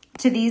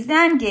to these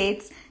NAND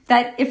gates,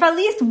 that if at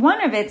least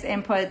one of its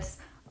inputs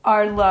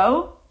are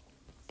low,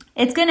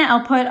 it's going to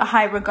output a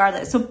high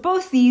regardless. So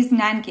both these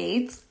NAND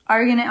gates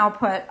are going to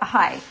output a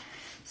high.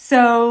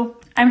 So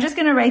I'm just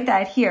going to write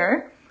that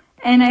here.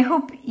 And I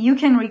hope you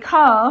can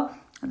recall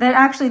that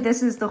actually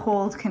this is the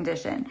hold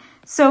condition.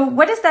 So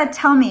what does that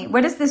tell me?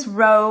 What does this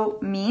row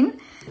mean?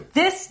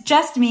 This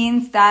just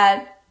means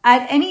that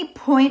at any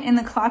point in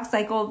the clock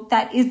cycle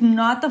that is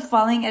not the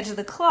falling edge of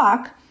the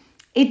clock,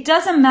 it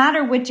doesn't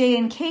matter what J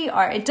and K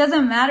are. It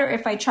doesn't matter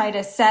if I try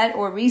to set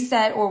or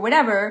reset or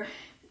whatever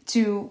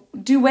to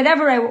do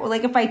whatever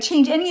like if I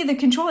change any of the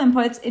control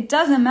inputs, it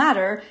doesn't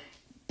matter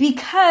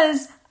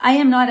because I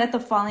am not at the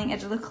falling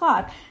edge of the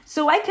clock.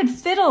 So I could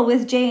fiddle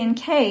with J and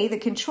K, the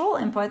control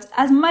inputs,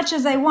 as much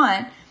as I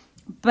want.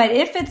 But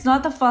if it's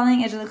not the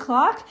falling edge of the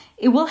clock,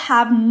 it will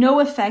have no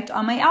effect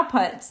on my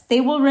outputs. They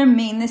will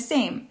remain the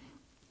same.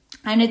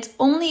 And it's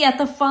only at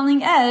the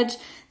falling edge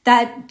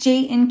that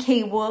J and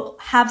K will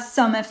have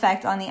some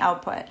effect on the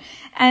output.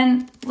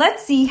 And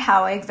let's see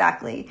how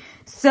exactly.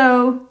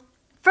 So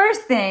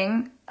first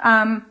thing,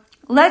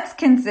 let's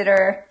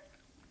consider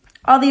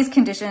all these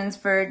conditions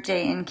for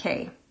J and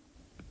K.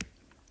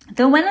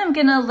 The one I'm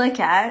going to look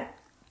at,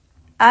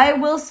 I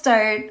will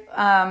start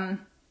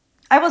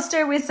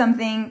with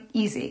something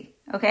easy,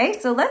 okay?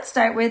 So let's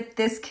start with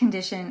this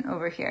condition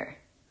over here,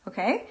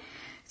 okay?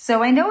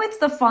 So I know it's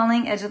the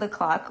falling edge of the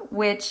clock,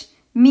 which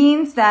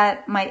means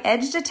that my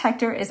edge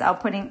detector is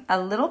outputting a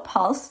little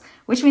pulse,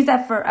 which means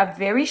that for a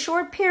very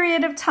short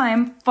period of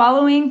time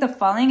following the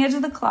falling edge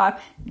of the clock,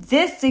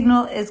 this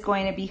signal is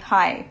going to be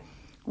high.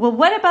 Well,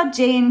 what about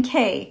J and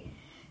K?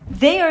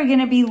 They are going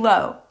to be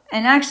low.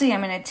 And actually,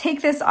 I'm going to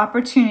take this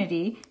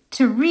opportunity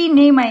to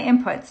rename my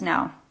inputs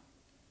now.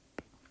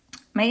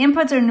 My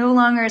inputs are no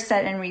longer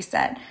set and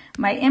reset.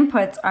 My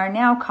inputs are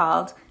now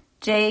called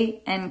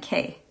J and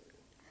K.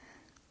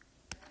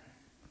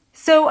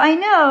 So I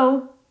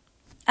know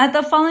at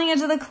the falling edge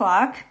of the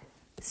clock,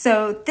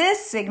 so this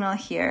signal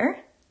here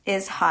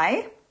is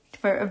high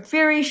for a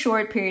very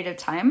short period of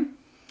time,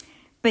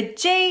 but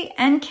J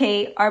and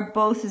K are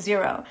both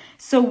 0.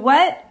 So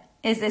what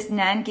is this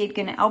NAND gate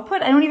going to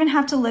output? I don't even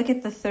have to look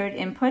at the third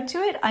input to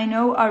it. I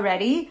know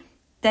already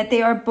that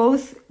they are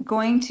both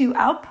going to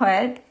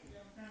output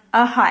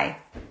a high.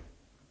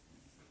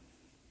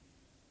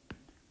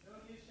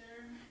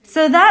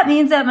 So that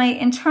means that my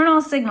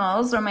internal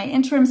signals, or my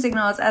interim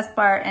signals S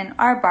bar and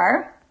R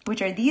bar,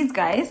 which are these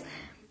guys,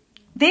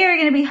 they are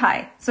going to be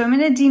high. So I'm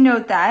going to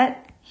denote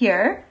that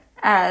here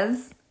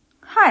as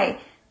high.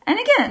 And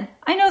again,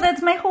 I know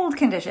that's my hold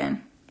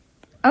condition.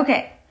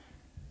 Okay.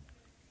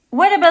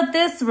 What about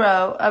this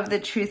row of the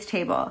truth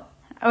table?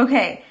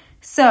 Okay,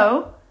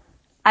 so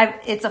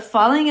it's a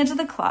falling edge of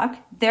the clock.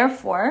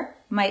 Therefore,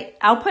 my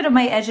output of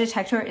my edge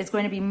detector is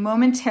going to be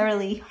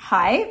momentarily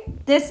high.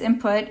 This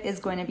input is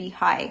going to be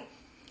high.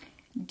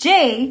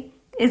 J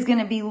is going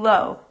to be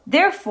low.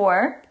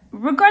 Therefore,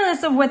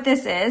 regardless of what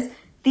this is,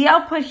 the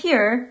output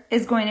here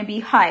is going to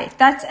be high.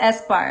 That's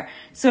S bar.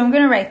 So I'm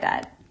going to write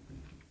that.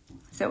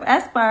 So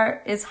S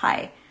bar is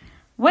high.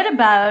 What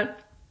about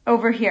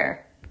over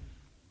here?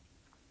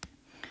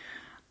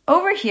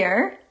 Over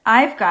here,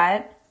 I've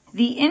got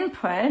the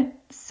input.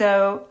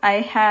 So I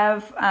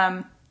have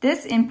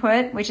this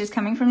input, which is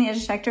coming from the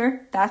edge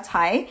detector. That's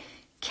high.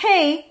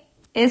 K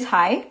is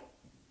high.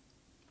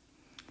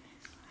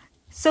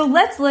 So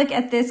let's look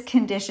at this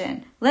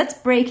condition. Let's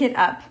break it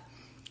up.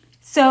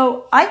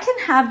 So I can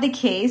have the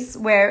case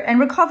where, and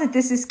recall that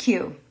this is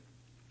Q.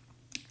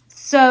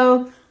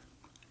 So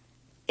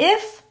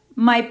if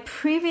my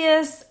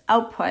previous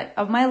output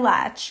of my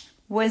latch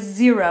was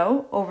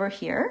 0 over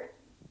here,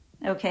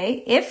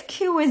 okay, if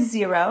Q is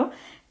 0,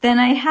 then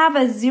I have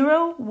a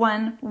 0,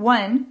 1,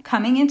 1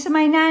 coming into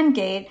my NAND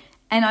gate,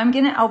 and I'm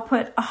going to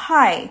output a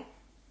high.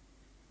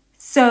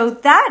 So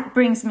that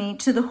brings me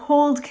to the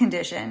hold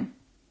condition.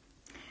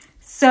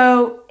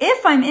 So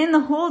if I'm in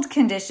the hold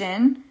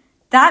condition,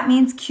 that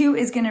means Q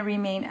is going to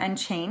remain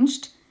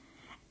unchanged.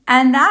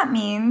 And that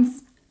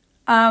means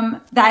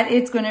that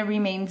it's going to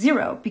remain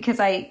 0 because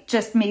I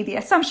just made the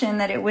assumption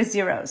that it was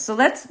 0. So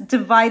let's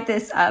divide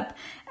this up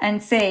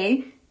and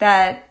say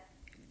that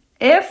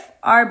if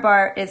R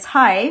bar is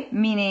high,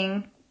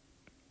 meaning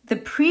the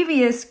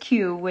previous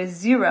Q was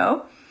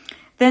 0,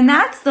 then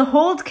that's the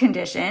hold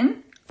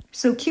condition.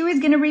 So Q is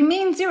going to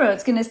remain 0.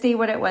 It's going to stay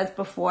what it was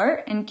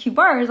before, and Q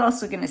bar is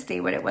also going to stay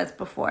what it was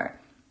before.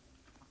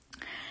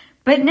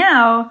 But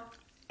now,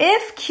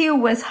 if Q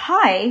was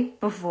high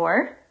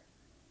before,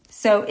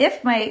 so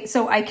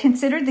I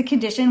considered the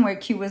condition where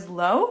Q was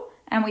low,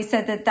 and we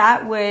said that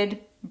that would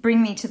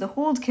bring me to the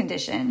hold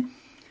condition.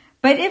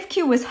 But if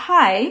Q was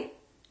high,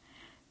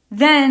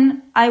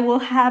 then I will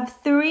have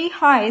 3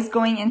 highs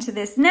going into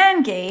this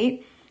NAND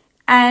gate,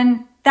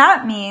 and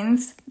that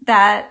means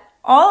that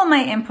all of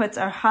my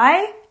inputs are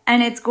high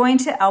and it's going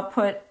to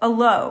output a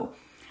low.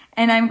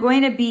 And I'm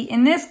going to be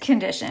in this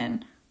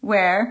condition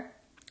where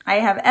I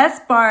have S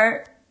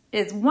bar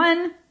is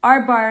 1,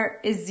 R bar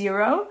is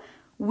 0,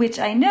 which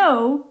I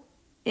know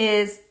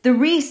is the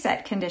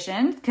reset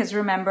condition, because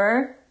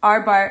remember,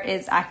 R bar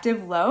is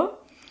active low.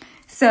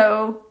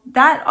 So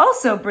that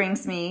also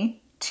brings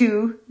me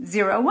to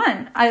 0,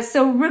 1.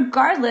 So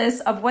regardless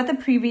of what the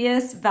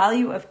previous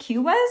value of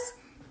Q was,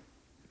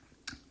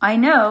 I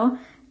know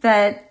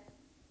that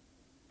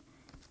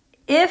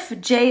if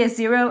J is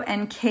 0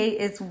 and K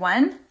is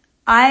 1,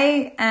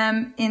 I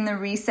am in the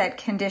reset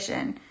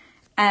condition.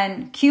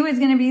 And Q is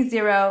going to be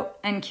 0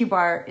 and Q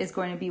bar is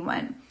going to be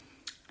 1.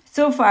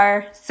 So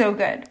far, so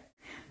good.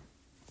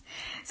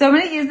 So I'm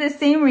going to use this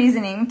same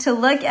reasoning to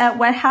look at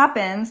what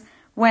happens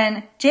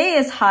when J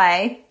is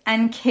high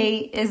and K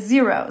is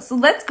 0. So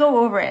let's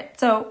go over it.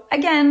 So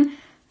again,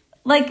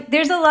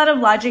 there's a lot of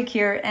logic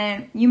here,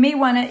 and you may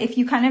want to, if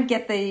you kind of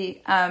get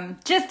the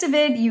gist of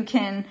it, you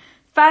can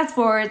fast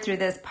forward through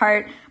this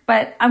part,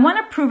 but I want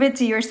to prove it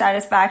to your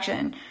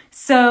satisfaction.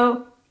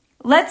 So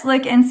let's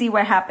look and see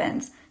what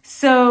happens.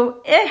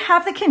 So I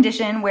have the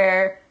condition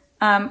where,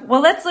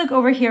 let's look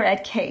over here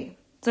at K.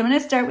 So I'm going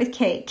to start with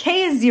K.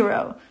 K is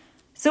 0.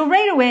 So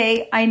right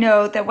away, I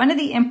know that one of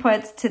the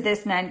inputs to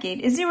this NAND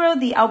gate is 0.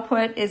 The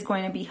output is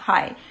going to be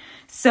high.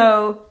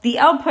 So the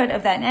output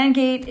of that NAND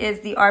gate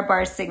is the R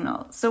bar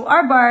signal. So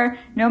R bar,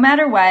 no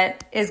matter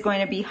what, is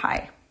going to be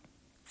high.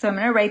 So I'm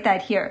going to write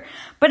that here.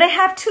 But I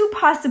have 2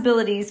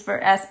 possibilities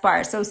for S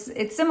bar. So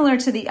it's similar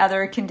to the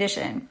other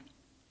condition.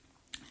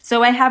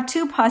 So I have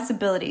 2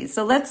 possibilities.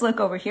 So let's look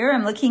over here.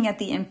 I'm looking at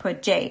the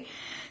input J.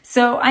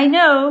 So I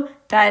know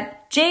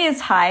that J is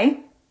high.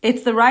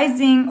 It's the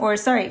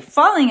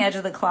falling edge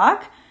of the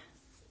clock.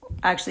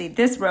 Actually,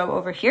 this row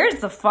over here is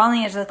the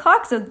falling edge of the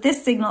clock. So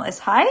this signal is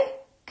high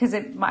because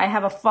I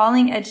have a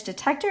falling edge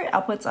detector. It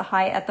outputs a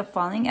high at the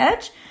falling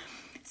edge.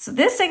 So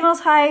this signal is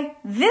high.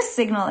 This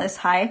signal is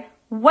high.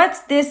 What's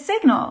this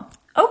signal?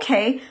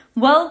 Okay,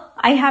 well,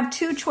 I have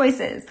 2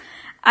 choices.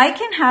 I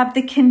can have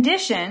the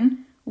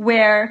condition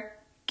where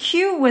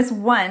Q was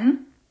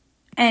 1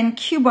 and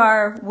Q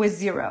bar was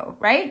 0,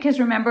 right? Because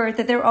remember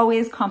that they're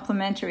always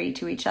complementary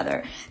to each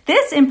other.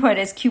 This input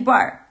is Q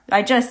bar.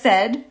 I just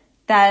said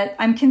that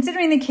I'm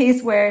considering the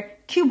case where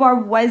Q bar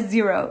was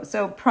 0.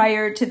 So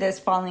prior to this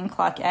falling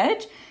clock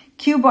edge,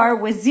 Q bar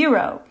was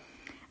 0.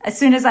 As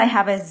soon as I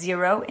have a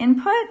 0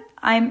 input,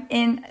 I'm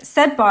in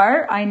set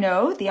bar. I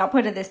know the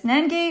output of this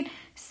NAND gate,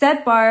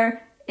 set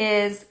bar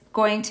is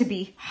going to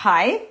be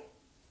high.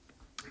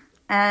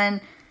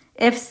 And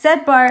if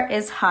set bar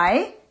is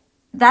high,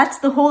 that's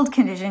the hold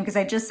condition because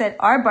I just said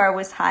R bar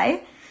was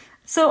high.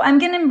 So I'm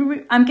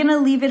gonna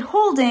leave it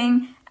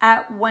holding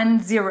at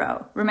 1,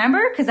 0.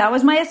 Remember? Because that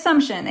was my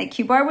assumption that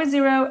Q bar was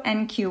 0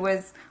 and Q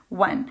was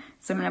 1.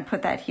 So I'm gonna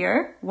put that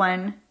here,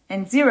 1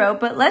 and 0.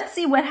 But let's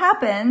see what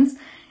happens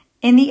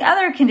in the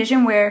other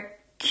condition where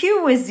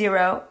Q was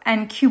 0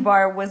 and Q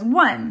bar was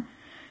 1.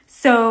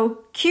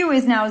 So Q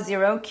is now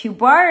 0, Q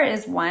bar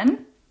is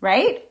 1,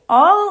 right?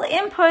 All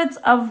inputs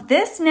of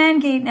this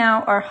NAND gate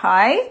now are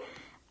high,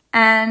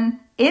 and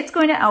it's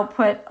going to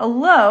output a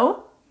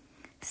low.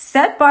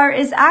 Set bar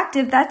is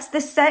active. That's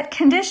the set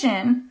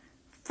condition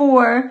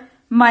for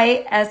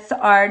my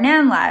SR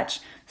NAND latch.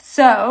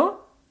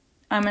 So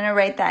I'm going to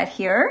write that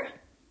here.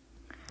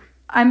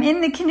 I'm in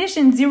the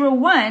condition 0,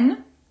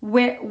 1,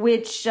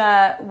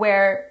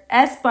 where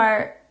S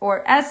bar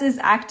or S is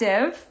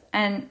active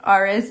and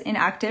R is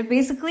inactive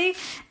basically,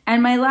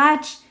 and my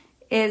latch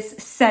is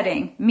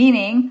setting,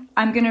 meaning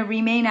I'm going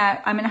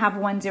to have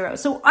 1, 0.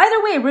 So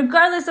either way,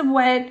 regardless of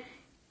what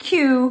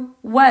Q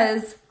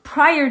was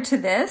prior to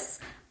this,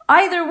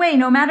 either way,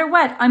 no matter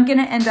what, I'm going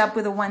to end up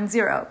with a 1,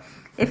 0.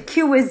 If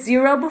Q was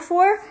 0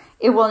 before,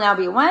 it will now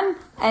be 1.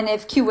 And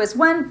if Q was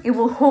 1, it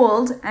will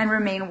hold and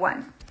remain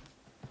 1.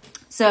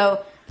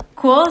 So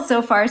cool,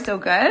 so far so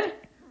good.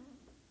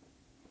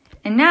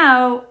 And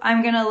now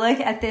I'm going to look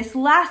at this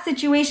last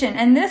situation.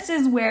 And this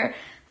is where,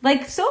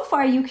 so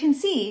far you can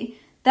see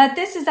that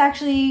this is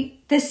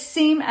actually the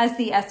same as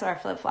the SR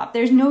flip-flop.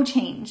 There's no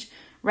change,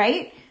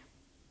 right?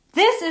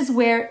 This is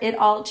where it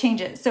all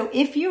changes. So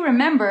if you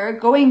remember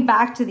going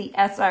back to the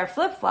SR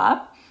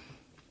flip-flop,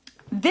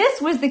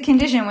 this was the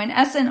condition when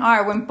S and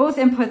R, when both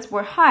inputs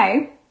were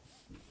high,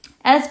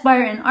 S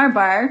bar and R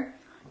bar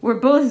were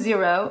both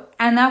 0,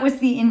 and that was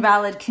the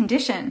invalid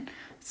condition.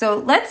 So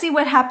let's see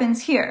what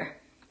happens here.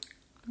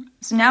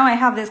 So now I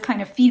have this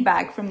kind of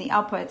feedback from the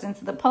outputs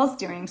into the pulse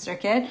steering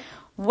circuit.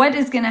 What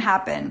is going to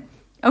happen?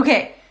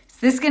 Okay, so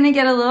this is going to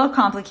get a little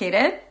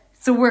complicated,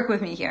 so work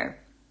with me here.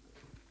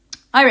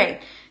 All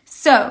right,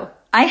 so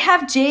I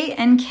have J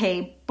and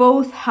K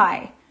both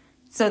high.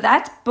 So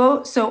that's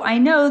both. So I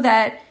know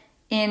that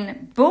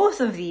in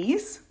both of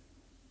these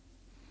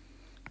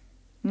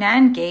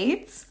NAND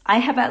gates, I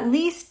have at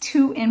least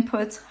 2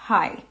 inputs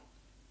high.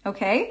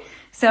 Okay,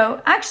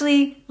 so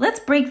actually, let's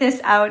break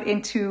this out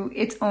into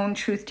its own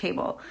truth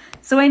table.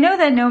 So I know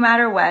that no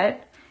matter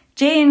what,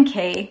 J and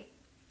K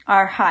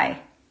are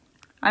high.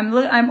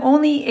 I'm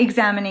only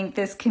examining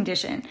this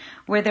condition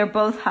where they're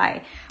both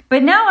high.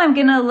 But now I'm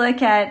going to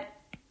look at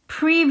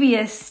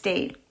previous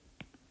state.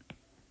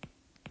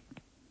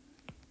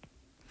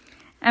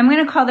 I'm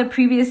going to call the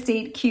previous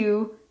state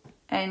Q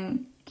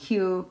and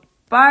Q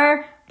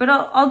bar, but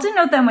I'll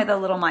denote them with a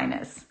little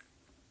minus.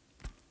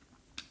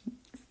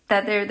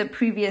 That they're the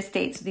previous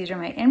state. So these are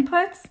my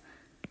inputs.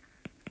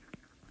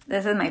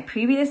 This is my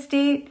previous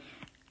state.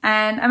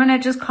 And I'm going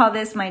to just call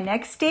this my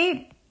next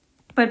state.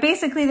 But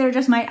basically, they're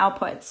just my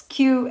outputs,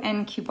 Q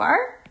and Q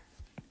bar.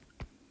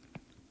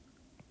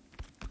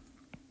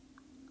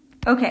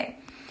 Okay.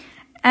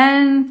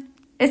 And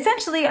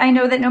essentially, I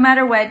know that no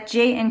matter what,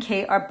 J and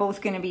K are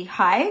both going to be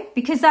high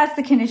because that's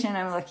the condition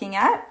I'm looking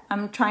at.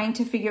 I'm trying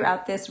to figure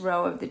out this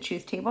row of the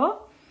truth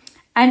table.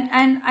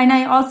 And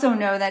I also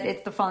know that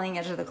it's the falling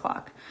edge of the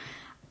clock.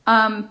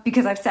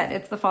 Because I've said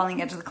it's the falling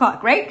edge of the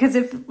clock, right? Because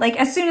if, like,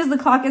 as soon as the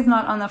clock is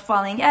not on the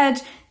falling edge,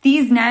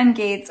 these NAND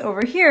gates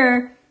over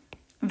here,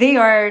 they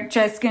are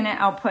just going to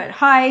output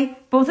high,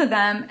 both of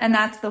them, and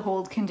that's the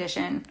hold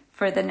condition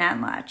for the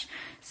NAND latch.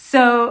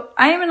 So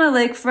I'm going to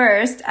look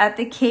first at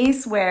the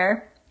case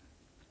where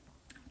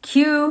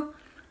Q,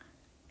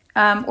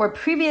 or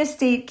previous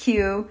state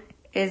Q,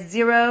 is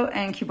 0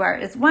 and Q bar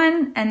is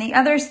 1, and the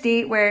other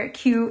state where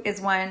Q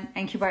is 1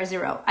 and Q bar is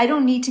 0. I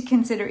don't need to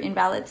consider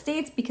invalid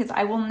states because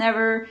I will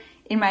never,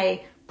 in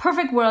my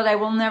perfect world, I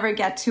will never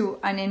get to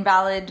an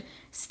invalid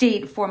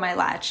state for my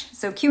latch.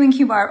 So Q and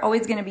Q bar are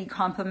always going to be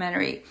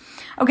complementary.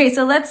 Okay,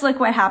 so let's look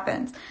what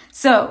happens.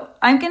 So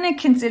I'm going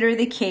to consider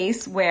the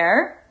case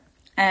where,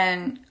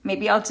 and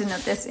maybe I'll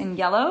denote this in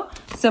yellow.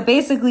 So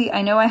basically,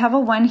 I know I have a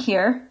 1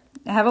 here.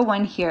 I have a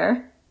 1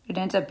 here. It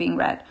ends up being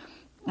red.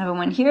 I have a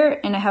 1 here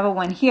and I have a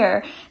 1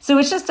 here. So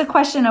it's just a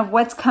question of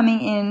what's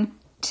coming in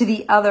to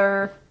the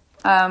other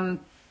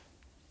into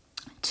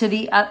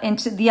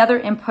the other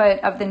input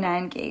of the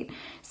NAND gate.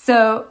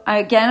 So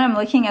again, I'm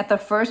looking at the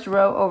first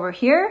row over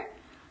here.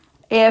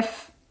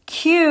 If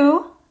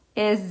Q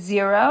is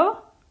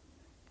 0,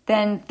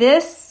 then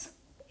this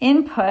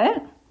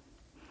input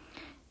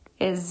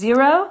is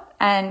 0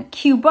 and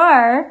Q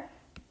bar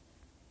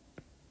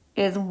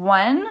is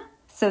 1.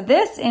 So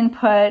this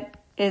input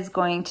is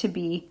going to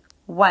be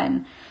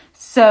 1.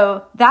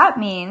 So that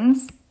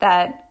means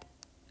that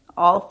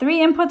all three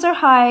inputs are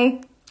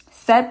high,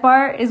 set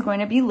bar is going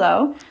to be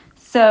low.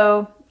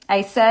 So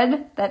I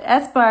said that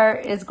S bar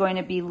is going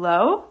to be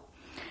low,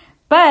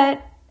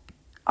 but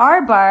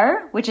R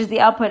bar, which is the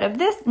output of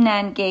this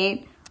NAND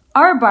gate,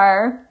 R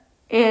bar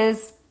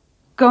is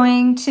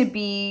going to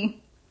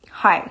be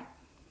high.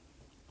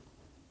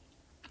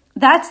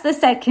 That's the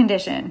set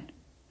condition.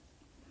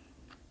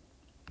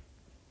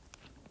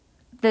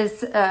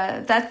 That's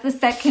the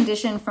set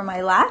condition for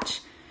my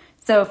latch.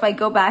 So if I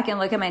go back and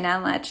look at my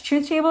NAND latch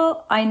truth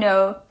table, I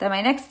know that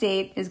my next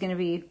state is going to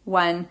be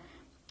 1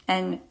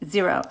 and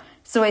 0.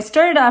 So I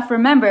started off,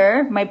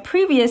 remember, my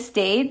previous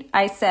state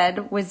I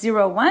said was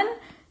 0, 1,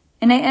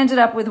 and I ended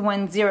up with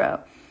 1,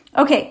 0.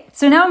 Okay,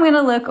 so now I'm going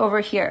to look over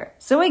here.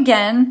 So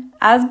again,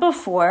 as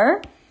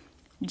before,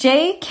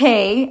 J,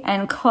 K,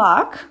 and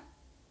clock,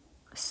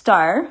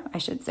 star, I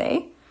should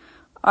say,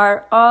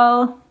 are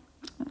all...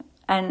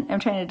 And I'm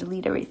trying to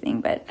delete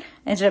everything, but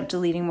I ended up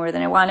deleting more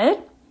than I wanted.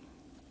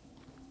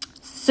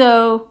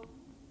 So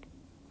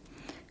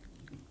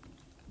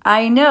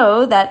I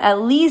know that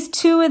at least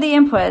 2 of the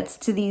inputs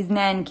to these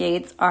NAND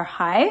gates are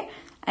high.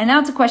 And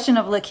now it's a question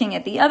of looking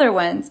at the other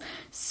ones.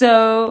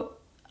 So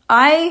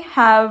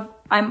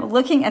I'm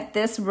looking at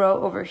this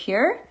row over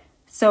here.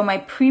 So my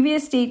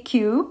previous state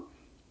Q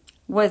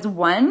was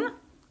 1.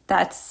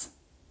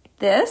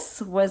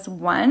 This was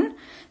 1.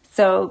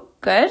 So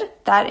good,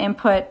 that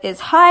input is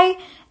high,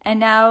 and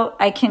now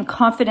I can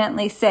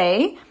confidently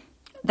say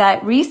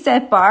that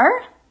reset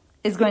bar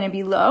is going to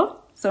be low,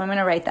 so I'm going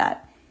to write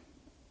that.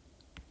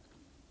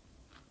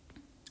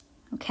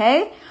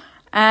 Okay,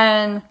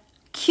 and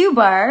Q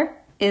bar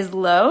is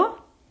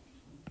low,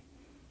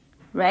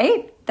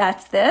 right?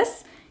 That's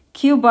this.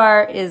 Q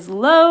bar is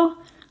low.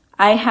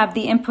 I have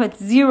the inputs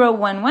 0,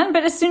 1, 1,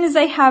 but as soon as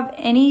I have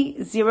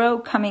any 0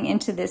 coming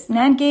into this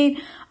NAND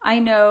gate, I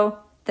know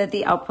that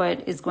the output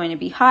is going to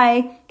be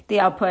high.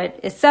 The output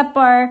is set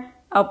bar,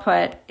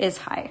 output is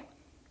high.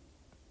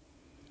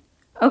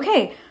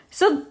 Okay,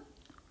 so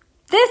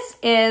this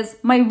is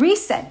my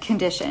reset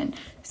condition.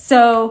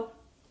 So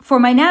for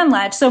my NAND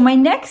latch, so my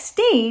next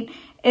state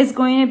is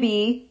going to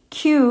be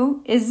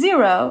Q is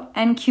 0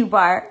 and Q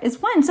bar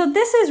is 1. So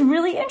this is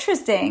really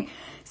interesting.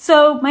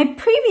 So my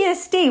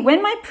previous state,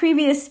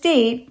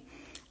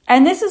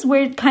 and this is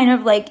where it kind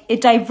of like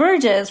it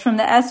diverges from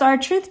the SR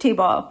truth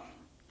table.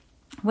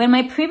 When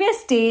my previous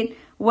state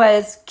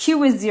was Q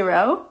was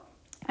 0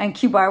 and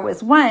Q bar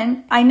was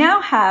 1, I now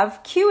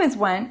have Q is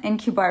 1 and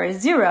Q bar is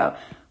 0.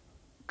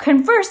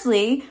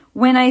 Conversely,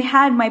 when I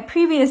had my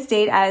previous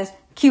state as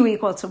Q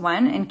equal to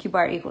 1 and Q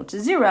bar equal to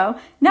 0,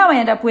 now I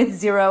end up with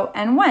 0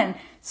 and 1.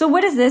 So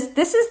what is this?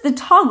 This is the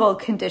toggle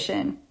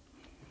condition.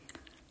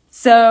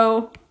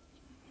 So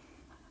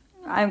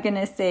I'm going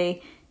to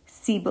say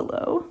see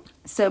below.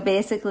 So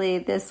basically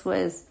this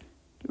was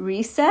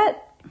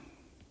reset,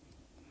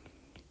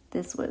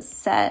 this was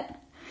set.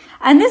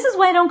 And this is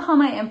why I don't call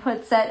my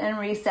input set and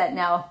reset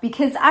now,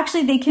 because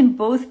actually they can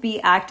both be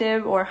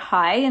active or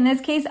high in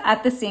this case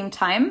at the same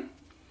time.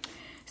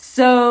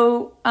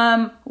 So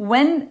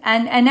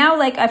and now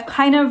like I've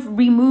kind of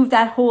removed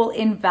that whole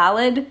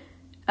invalid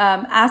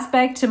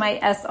aspect to my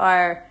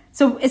SR.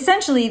 So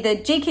essentially the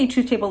JK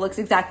truth table looks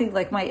exactly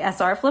like my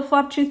SR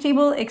flip-flop truth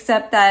table,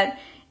 except that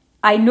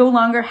I no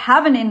longer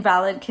have an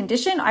invalid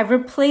condition. I've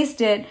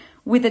replaced it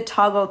with a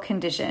toggle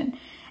condition.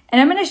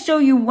 And I'm going to show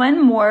you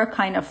one more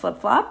kind of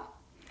flip-flop.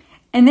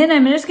 And then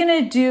I'm just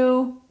going to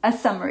do a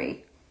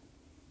summary.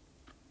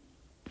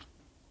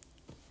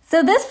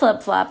 So this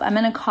flip-flop, I'm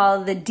going to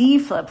call the D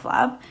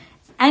flip-flop.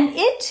 And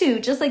it too,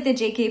 just like the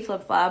JK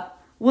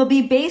flip-flop, will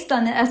be based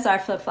on the SR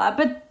flip-flop.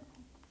 But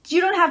you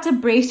don't have to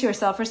brace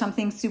yourself for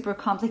something super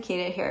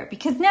complicated here.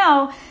 Because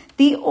now,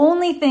 the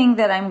only thing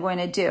that I'm going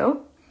to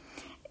do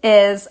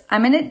is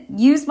I'm going to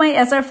use my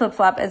SR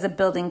flip-flop as a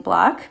building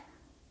block.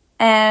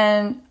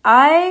 And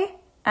I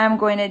am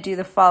going to do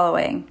the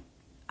following.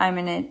 I'm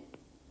going to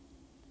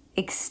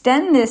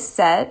extend this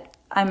set.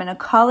 I'm going to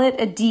call it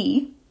a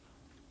D.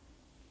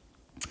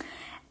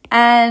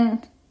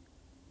 And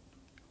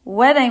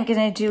what I'm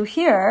going to do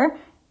here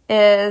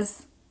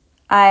is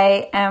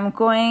I am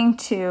going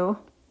to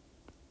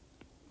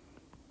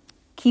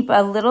keep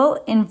a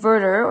little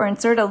inverter or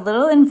insert a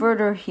little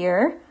inverter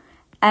here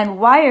and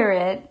wire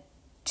it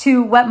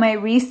to what my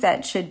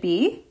reset should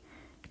be.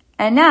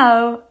 And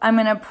now I'm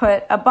going to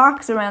put a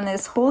box around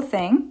this whole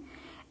thing.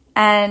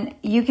 And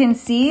you can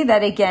see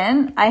that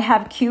again, I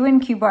have Q and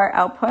Q bar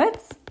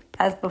outputs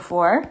as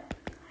before.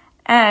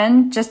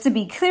 And just to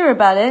be clear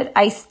about it,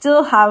 I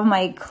still have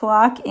my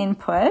clock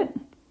input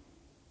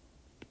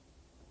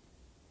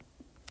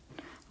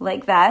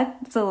like that.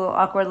 It's a little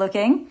awkward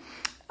looking.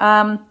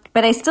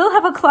 But I still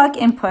have a clock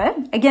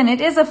input. Again, it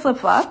is a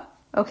flip-flop,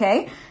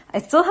 okay? I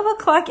still have a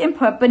clock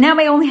input, but now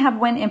I only have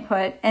one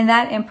input, and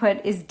that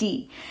input is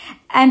D.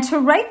 And to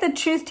write the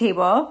truth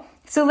table,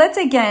 so let's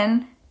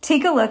again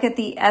take a look at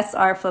the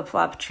SR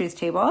flip-flop truth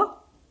table.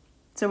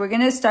 So we're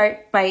going to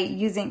start by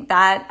using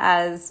that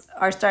as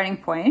our starting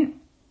point.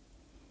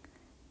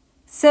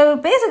 So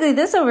basically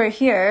this over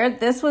here,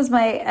 this was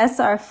my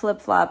SR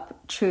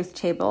flip-flop truth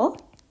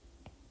table,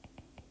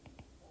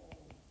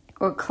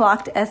 or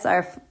clocked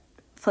SR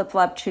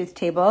flip-flop truth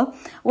table.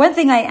 One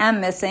thing I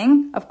am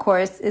missing, of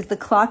course, is the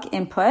clock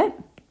input.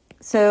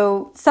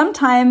 So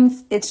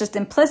sometimes it's just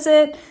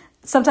implicit.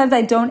 Sometimes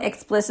I don't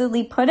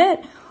explicitly put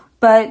it,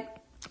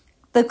 but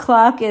the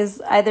clock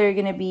is either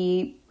going to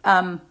be,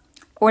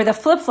 or the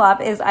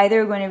flip-flop is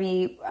either going to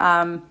be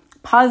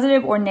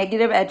positive or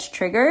negative edge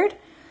triggered.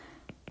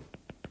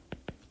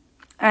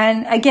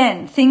 And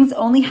again, things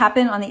only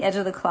happen on the edge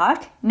of the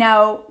clock.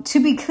 Now,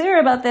 to be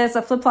clear about this,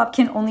 a flip-flop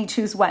can only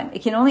choose one.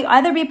 It can only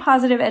either be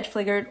positive edge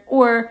triggered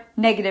or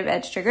negative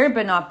edge triggered,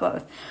 but not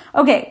both.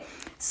 Okay,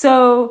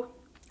 so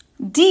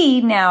D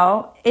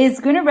now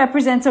is going to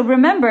represent, so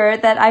remember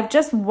that I've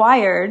just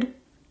wired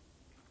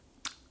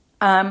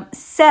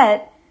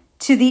set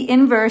to the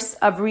inverse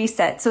of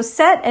reset. So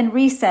set and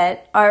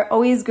reset are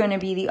always going to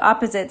be the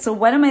opposite. So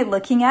what am I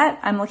looking at?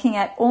 I'm looking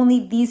at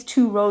only these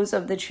two rows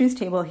of the truth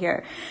table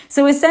here.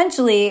 So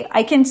essentially,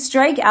 I can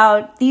strike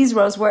out these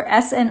rows where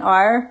S and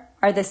R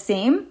are the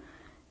same.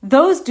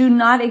 Those do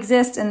not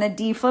exist in the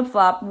D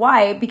flip-flop.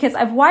 Why? Because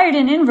I've wired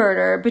an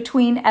inverter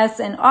between S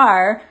and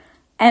R,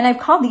 and I've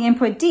called the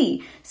input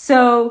D.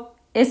 So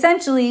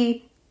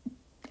essentially,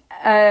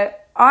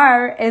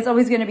 R is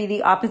always going to be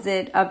the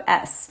opposite of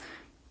S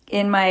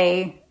in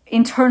my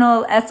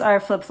internal SR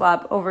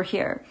flip-flop over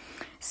here.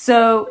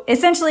 So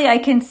essentially I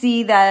can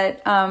see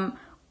that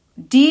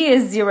D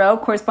is 0,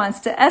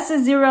 corresponds to S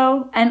is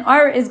 0, and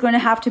R is going to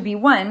have to be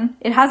 1.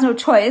 It has no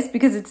choice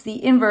because it's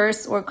the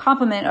inverse or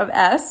complement of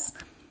S.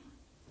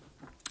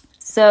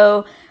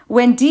 So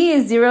when D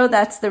is 0,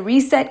 that's the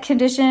reset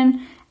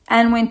condition,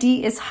 and when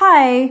D is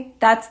high,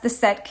 that's the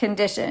set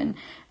condition.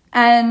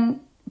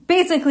 And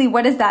basically,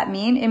 what does that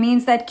mean? It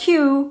means that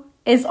Q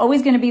is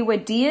always going to be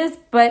what D is,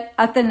 but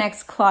at the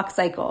next clock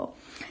cycle.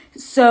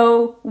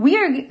 So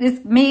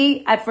this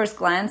may at first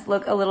glance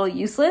look a little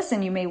useless,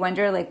 and you may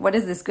wonder, like, what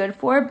is this good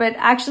for? But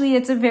actually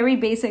it's a very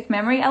basic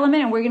memory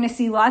element, and we're going to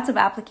see lots of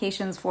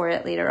applications for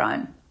it later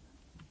on.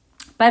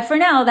 But for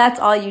now, that's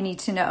all you need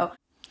to know.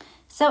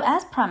 So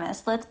as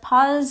promised, let's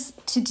pause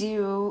to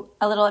do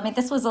a little,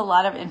 this was a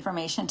lot of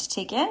information to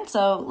take in,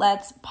 so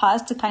let's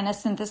pause to kind of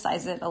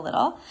synthesize it a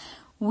little.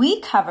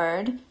 We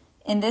covered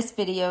in this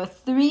video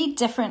 3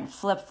 different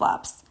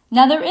flip-flops.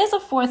 Now there is a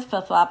 4th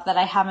flip-flop that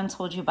I haven't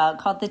told you about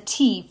called the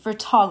T for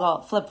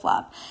toggle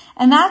flip-flop.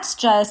 And that's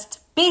just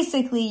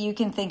basically, you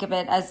can think of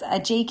it as a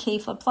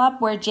JK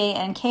flip-flop where J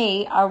and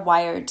K are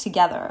wired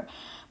together.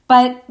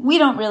 but we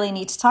don't really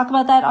need to talk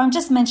about that. I'm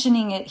just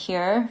mentioning it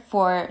here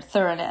for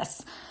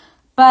thoroughness.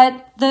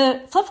 But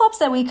the flip-flops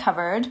that we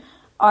covered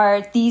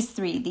are these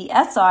three, the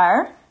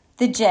SR,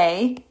 the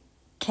J,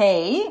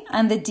 K,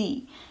 and the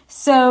D.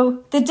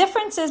 So the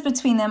differences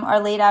between them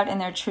are laid out in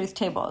their truth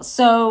tables.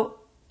 So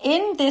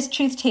in this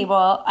truth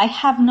table, I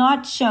have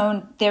not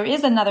shown, there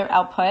is another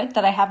output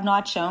that I have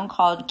not shown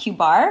called Q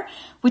bar,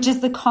 which is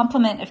the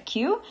complement of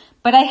Q,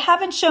 but I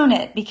haven't shown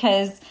it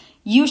because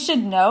you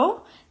should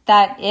know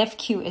that if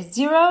Q is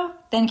 0,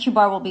 then Q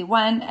bar will be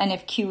 1, and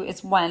if Q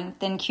is 1,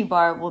 then Q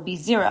bar will be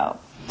 0.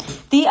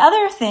 The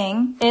other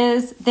thing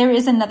is there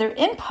is another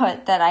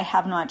input that I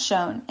have not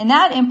shown, and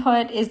that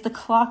input is the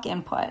clock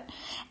input.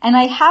 And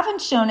I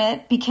haven't shown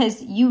it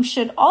because you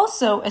should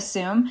also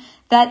assume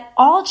that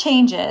all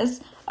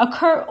changes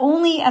occur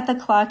only at the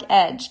clock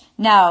edge.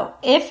 Now,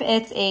 if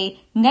it's a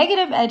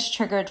negative edge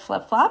triggered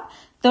flip-flop,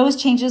 those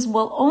changes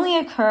will only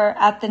occur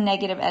at the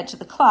negative edge of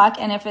the clock.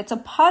 And if it's a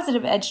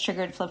positive edge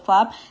triggered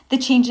flip-flop, the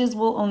changes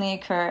will only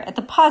occur at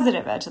the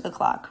positive edge of the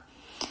clock.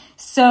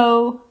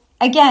 So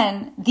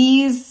again,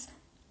 these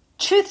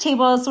truth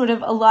tables sort of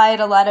elide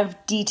a lot of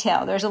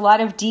detail. There's a lot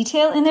of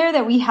detail in there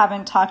that we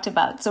haven't talked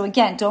about. So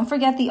again, don't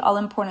forget the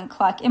all-important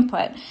clock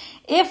input.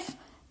 If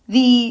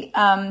we're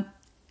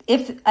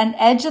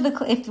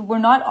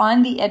not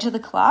on the edge of the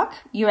clock,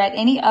 you're at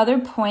any other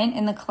point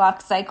in the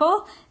clock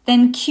cycle,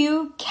 then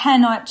Q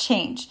cannot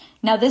change.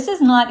 Now, this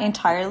is not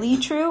entirely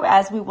true,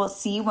 as we will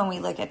see when we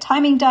look at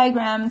timing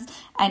diagrams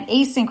and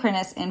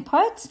asynchronous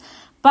inputs,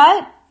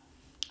 but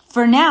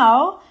for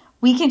now,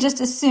 we can just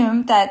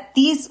assume that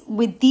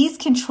with these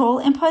control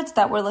inputs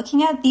that we're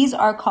looking at, these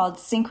are called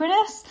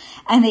synchronous,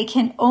 and they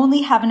can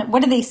only have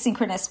what are they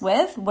synchronous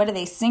with? What are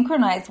they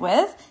synchronized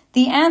with?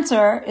 The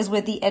answer is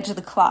with the edge of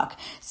the clock.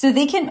 So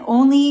they can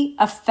only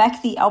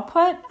affect the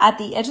output at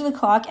the edge of the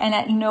clock and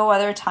at no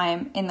other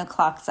time in the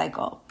clock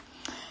cycle.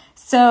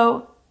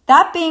 So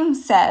that being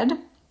said,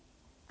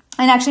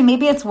 and actually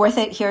maybe it's worth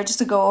it here just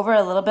to go over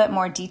a little bit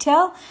more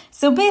detail.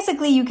 So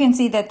basically you can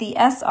see that the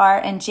SR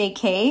and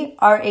JK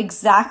are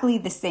exactly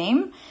the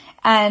same,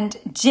 and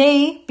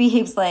J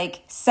behaves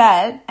like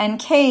set and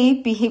K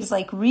behaves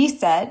like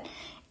reset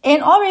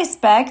in all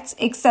respects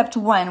except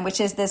one, which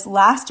is this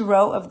last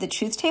row of the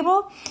truth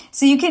table.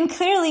 So you can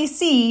clearly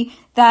see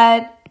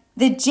that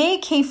the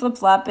JK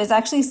flip-flop is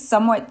actually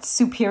somewhat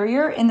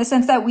superior in the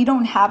sense that we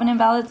don't have an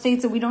invalid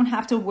state, so we don't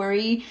have to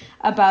worry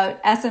about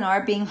S and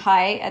R being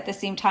high at the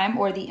same time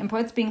or the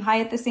inputs being high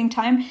at the same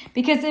time,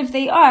 because if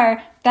they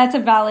are, that's a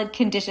valid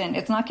condition.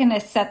 It's not going to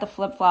set the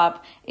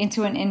flip-flop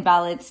into an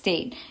invalid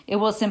state. It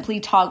will simply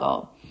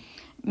toggle,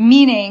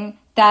 meaning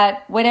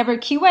that whatever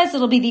Q was,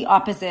 it'll be the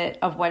opposite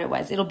of what it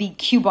was. It'll be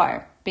Q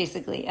bar,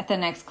 basically, at the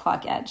next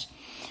clock edge.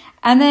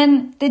 And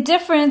then the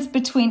difference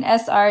between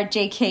SR,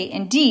 JK,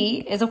 and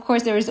D is, of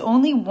course, there is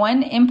only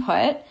one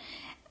input.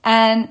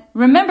 And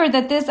remember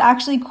that this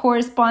actually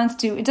corresponds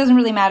to, it doesn't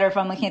really matter if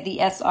I'm looking at the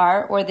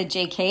SR or the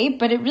JK,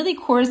 but it really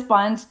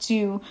corresponds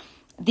to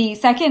the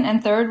second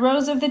and third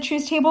rows of the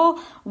truth table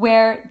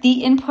where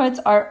the inputs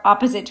are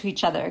opposite to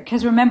each other.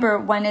 Because remember,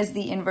 one is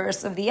the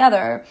inverse of the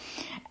other.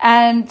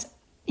 And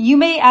you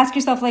may ask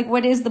yourself, like,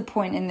 what is the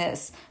point in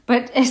this?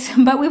 But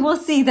we will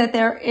see that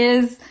there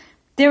is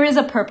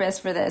a purpose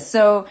for this.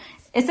 So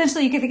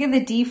essentially, you can think of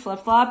the D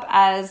flip-flop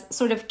as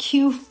sort of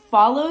Q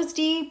follows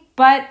D,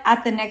 but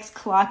at the next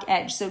clock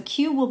edge. So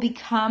Q will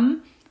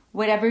become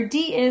whatever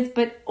D is,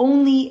 but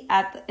only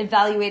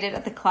evaluated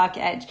at the clock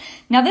edge.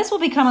 Now, this will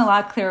become a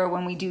lot clearer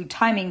when we do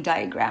timing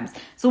diagrams.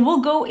 So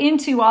we'll go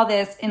into all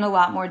this in a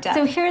lot more depth.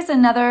 So here's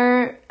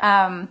another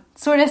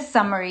sort of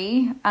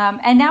summary.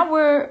 And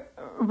now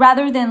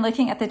rather than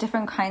looking at the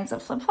different kinds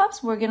of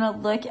flip-flops, we're going to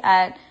look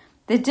at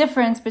the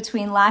difference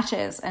between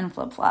latches and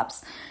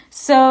flip-flops.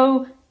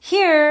 So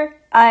here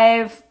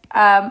I've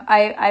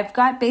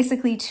got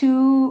basically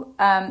two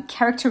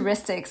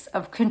characteristics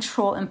of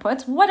control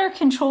inputs. What are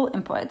control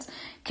inputs?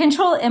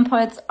 Control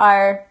inputs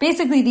are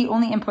basically the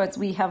only inputs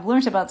we have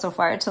learned about so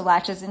far to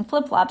latches and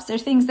flip-flops. They're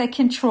things that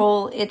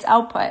control its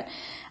output.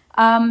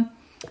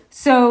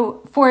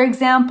 So, for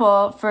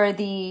example, for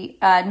the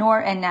NOR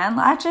and NAND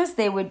latches,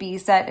 they would be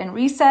set and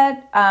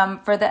reset.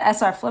 For the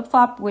SR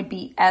flip-flop would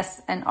be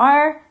S and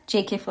R.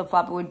 JK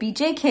flip-flop would be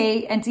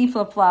JK, and D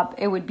flip-flop,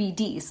 it would be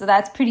D. So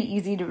that's pretty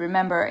easy to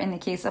remember in the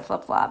case of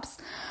flip-flops.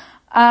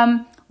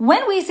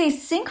 When we say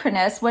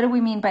synchronous, what do we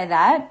mean by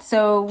that?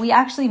 So we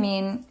actually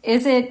mean,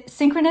 is it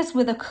synchronous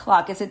with a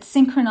clock? Is it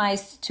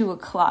synchronized to a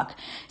clock?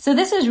 So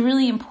this is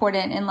really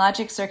important in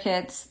logic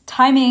circuits.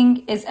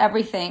 Timing is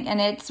everything, and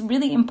it's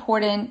really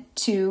important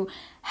to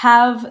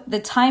have the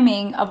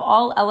timing of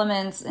all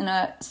elements in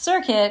a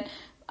circuit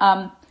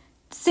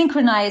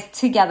synchronized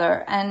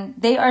together, and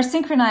they are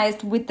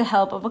synchronized with the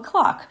help of a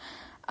clock.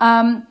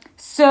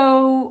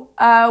 So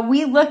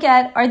we look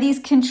at, are these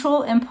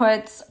control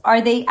inputs,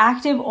 are they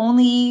active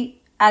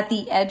only at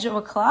the edge of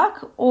a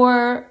clock,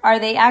 or are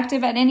they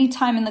active at any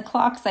time in the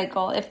clock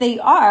cycle? If they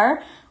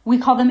are, we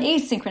call them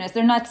asynchronous.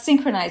 They're not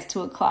synchronized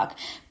to a clock.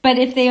 But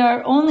if they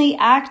are only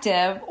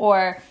active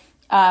or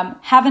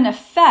have an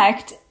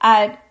effect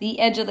at the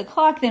edge of the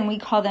clock, then we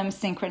call them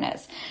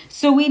synchronous.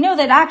 So we know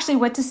that actually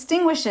what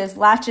distinguishes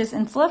latches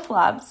and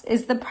flip-flops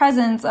is the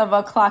presence of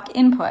a clock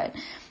input.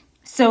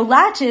 So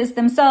latches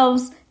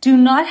themselves do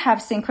not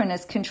have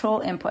synchronous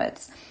control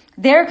inputs.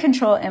 Their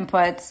control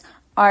inputs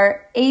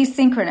are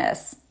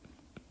asynchronous.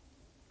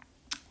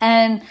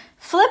 And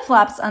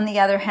flip-flops, on the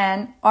other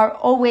hand,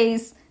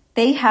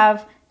 they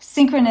have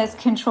synchronous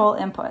control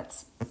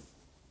inputs.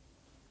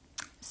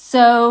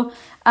 So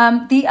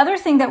the other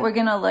thing that we're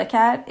going to look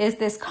at is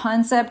this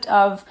concept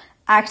of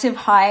active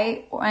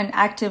high and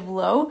active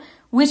low,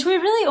 which we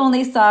really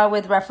only saw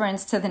with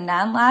reference to the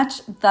NAND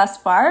latch thus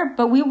far,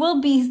 but we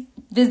will be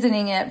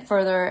visiting it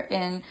further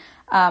in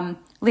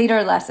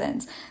later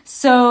lessons.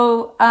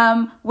 So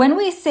when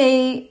we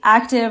say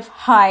active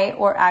high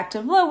or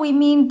active low, we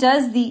mean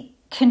does the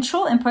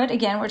control input,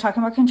 again, we're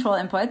talking about control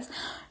inputs,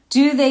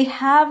 do they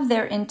have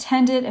their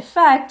intended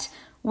effect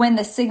when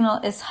the signal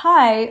is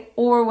high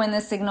or when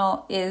the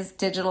signal is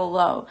digital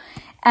low?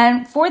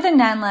 And for the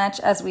NAND latch,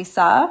 as we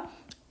saw,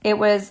 it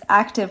was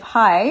active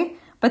high,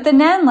 but the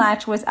NAND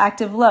latch was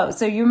active low.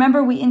 So you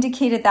remember we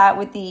indicated that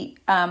with the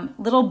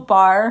little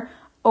bar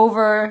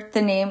over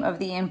the name of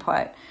the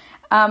input.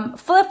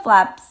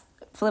 Flip-flops,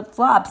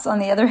 on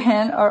the other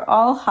hand, are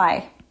all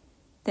high.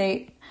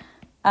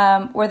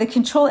 Or the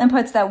control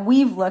inputs that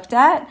we've looked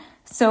at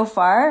so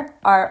far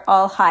are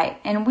all high.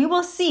 And we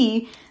will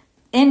see,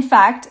 in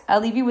fact, I'll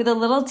leave you with a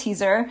little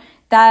teaser,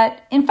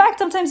 that in fact,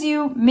 sometimes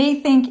you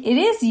may think it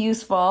is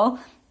useful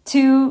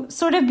to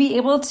sort of be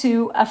able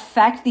to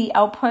affect the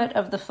output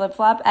of the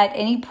flip-flop at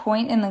any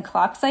point in the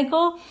clock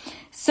cycle.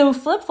 So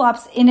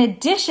flip-flops, in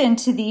addition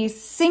to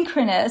these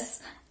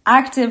synchronous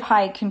active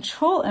high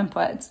control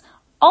inputs,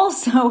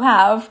 also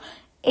have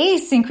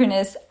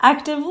asynchronous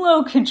active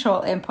low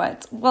control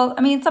inputs. Well,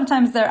 I mean,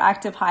 sometimes they're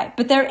active high,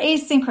 but they're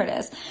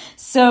asynchronous.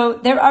 So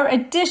there are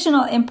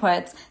additional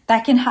inputs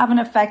that can have an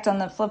effect on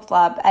the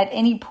flip-flop at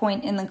any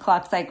point in the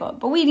clock cycle,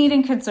 but we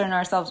needn't concern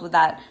ourselves with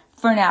that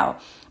for now.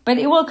 But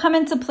it will come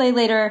into play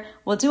later.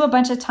 We'll do a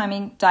bunch of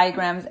timing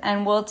diagrams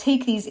and we'll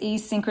take these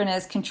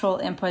asynchronous control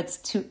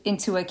inputs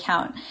into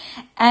account.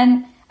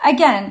 And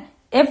again,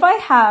 if I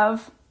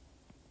have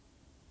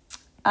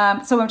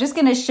so I'm just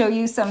going to show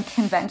you some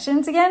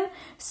conventions again.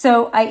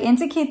 So I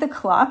indicate the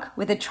clock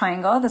with a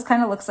triangle. This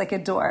kind of looks like a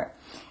door.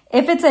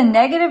 If it's a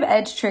negative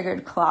edge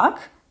triggered clock,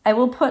 I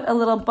will put a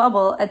little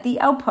bubble at the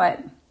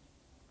output.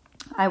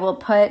 I will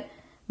put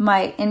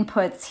my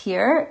inputs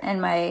here and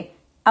my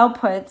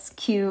outputs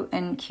Q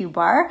and Q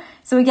bar.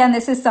 So again,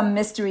 this is some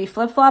mystery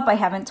flip-flop. I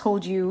haven't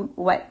told you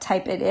what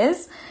type it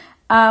is.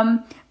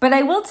 But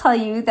I will tell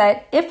you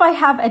that if I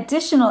have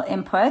additional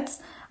inputs,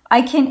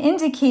 I can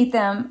indicate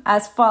them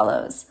as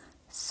follows.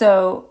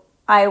 So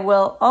I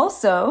will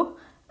also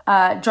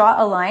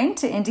draw a line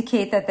to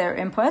indicate that they're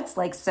inputs,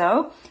 like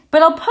so.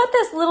 But I'll put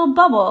this little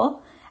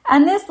bubble,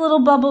 and this little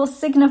bubble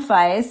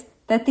signifies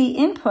that the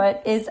input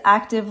is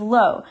active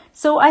low.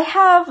 So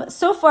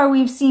far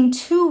we've seen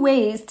two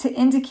ways to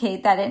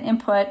indicate that an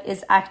input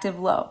is active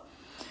low.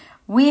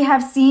 We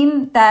have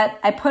seen that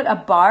I put a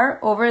bar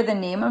over the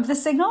name of the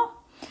signal.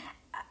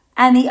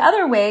 And the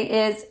other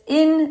way is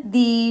in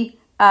the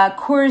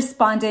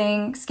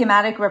corresponding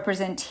schematic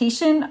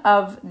representation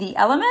of the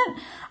element,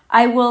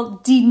 I will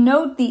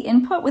denote the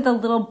input with a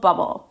little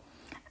bubble.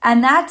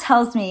 And that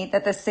tells me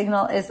that the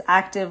signal is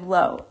active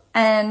low.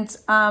 And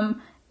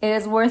it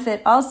is worth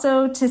it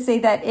also to say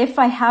that if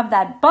I have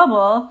that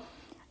bubble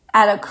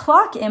at a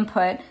clock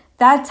input,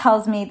 that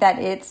tells me that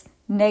it's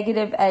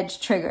negative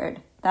edge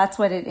triggered. That's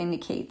what it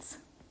indicates.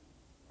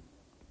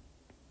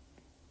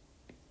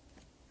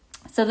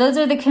 So those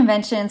are the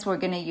conventions we're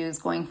going to use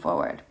going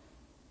forward.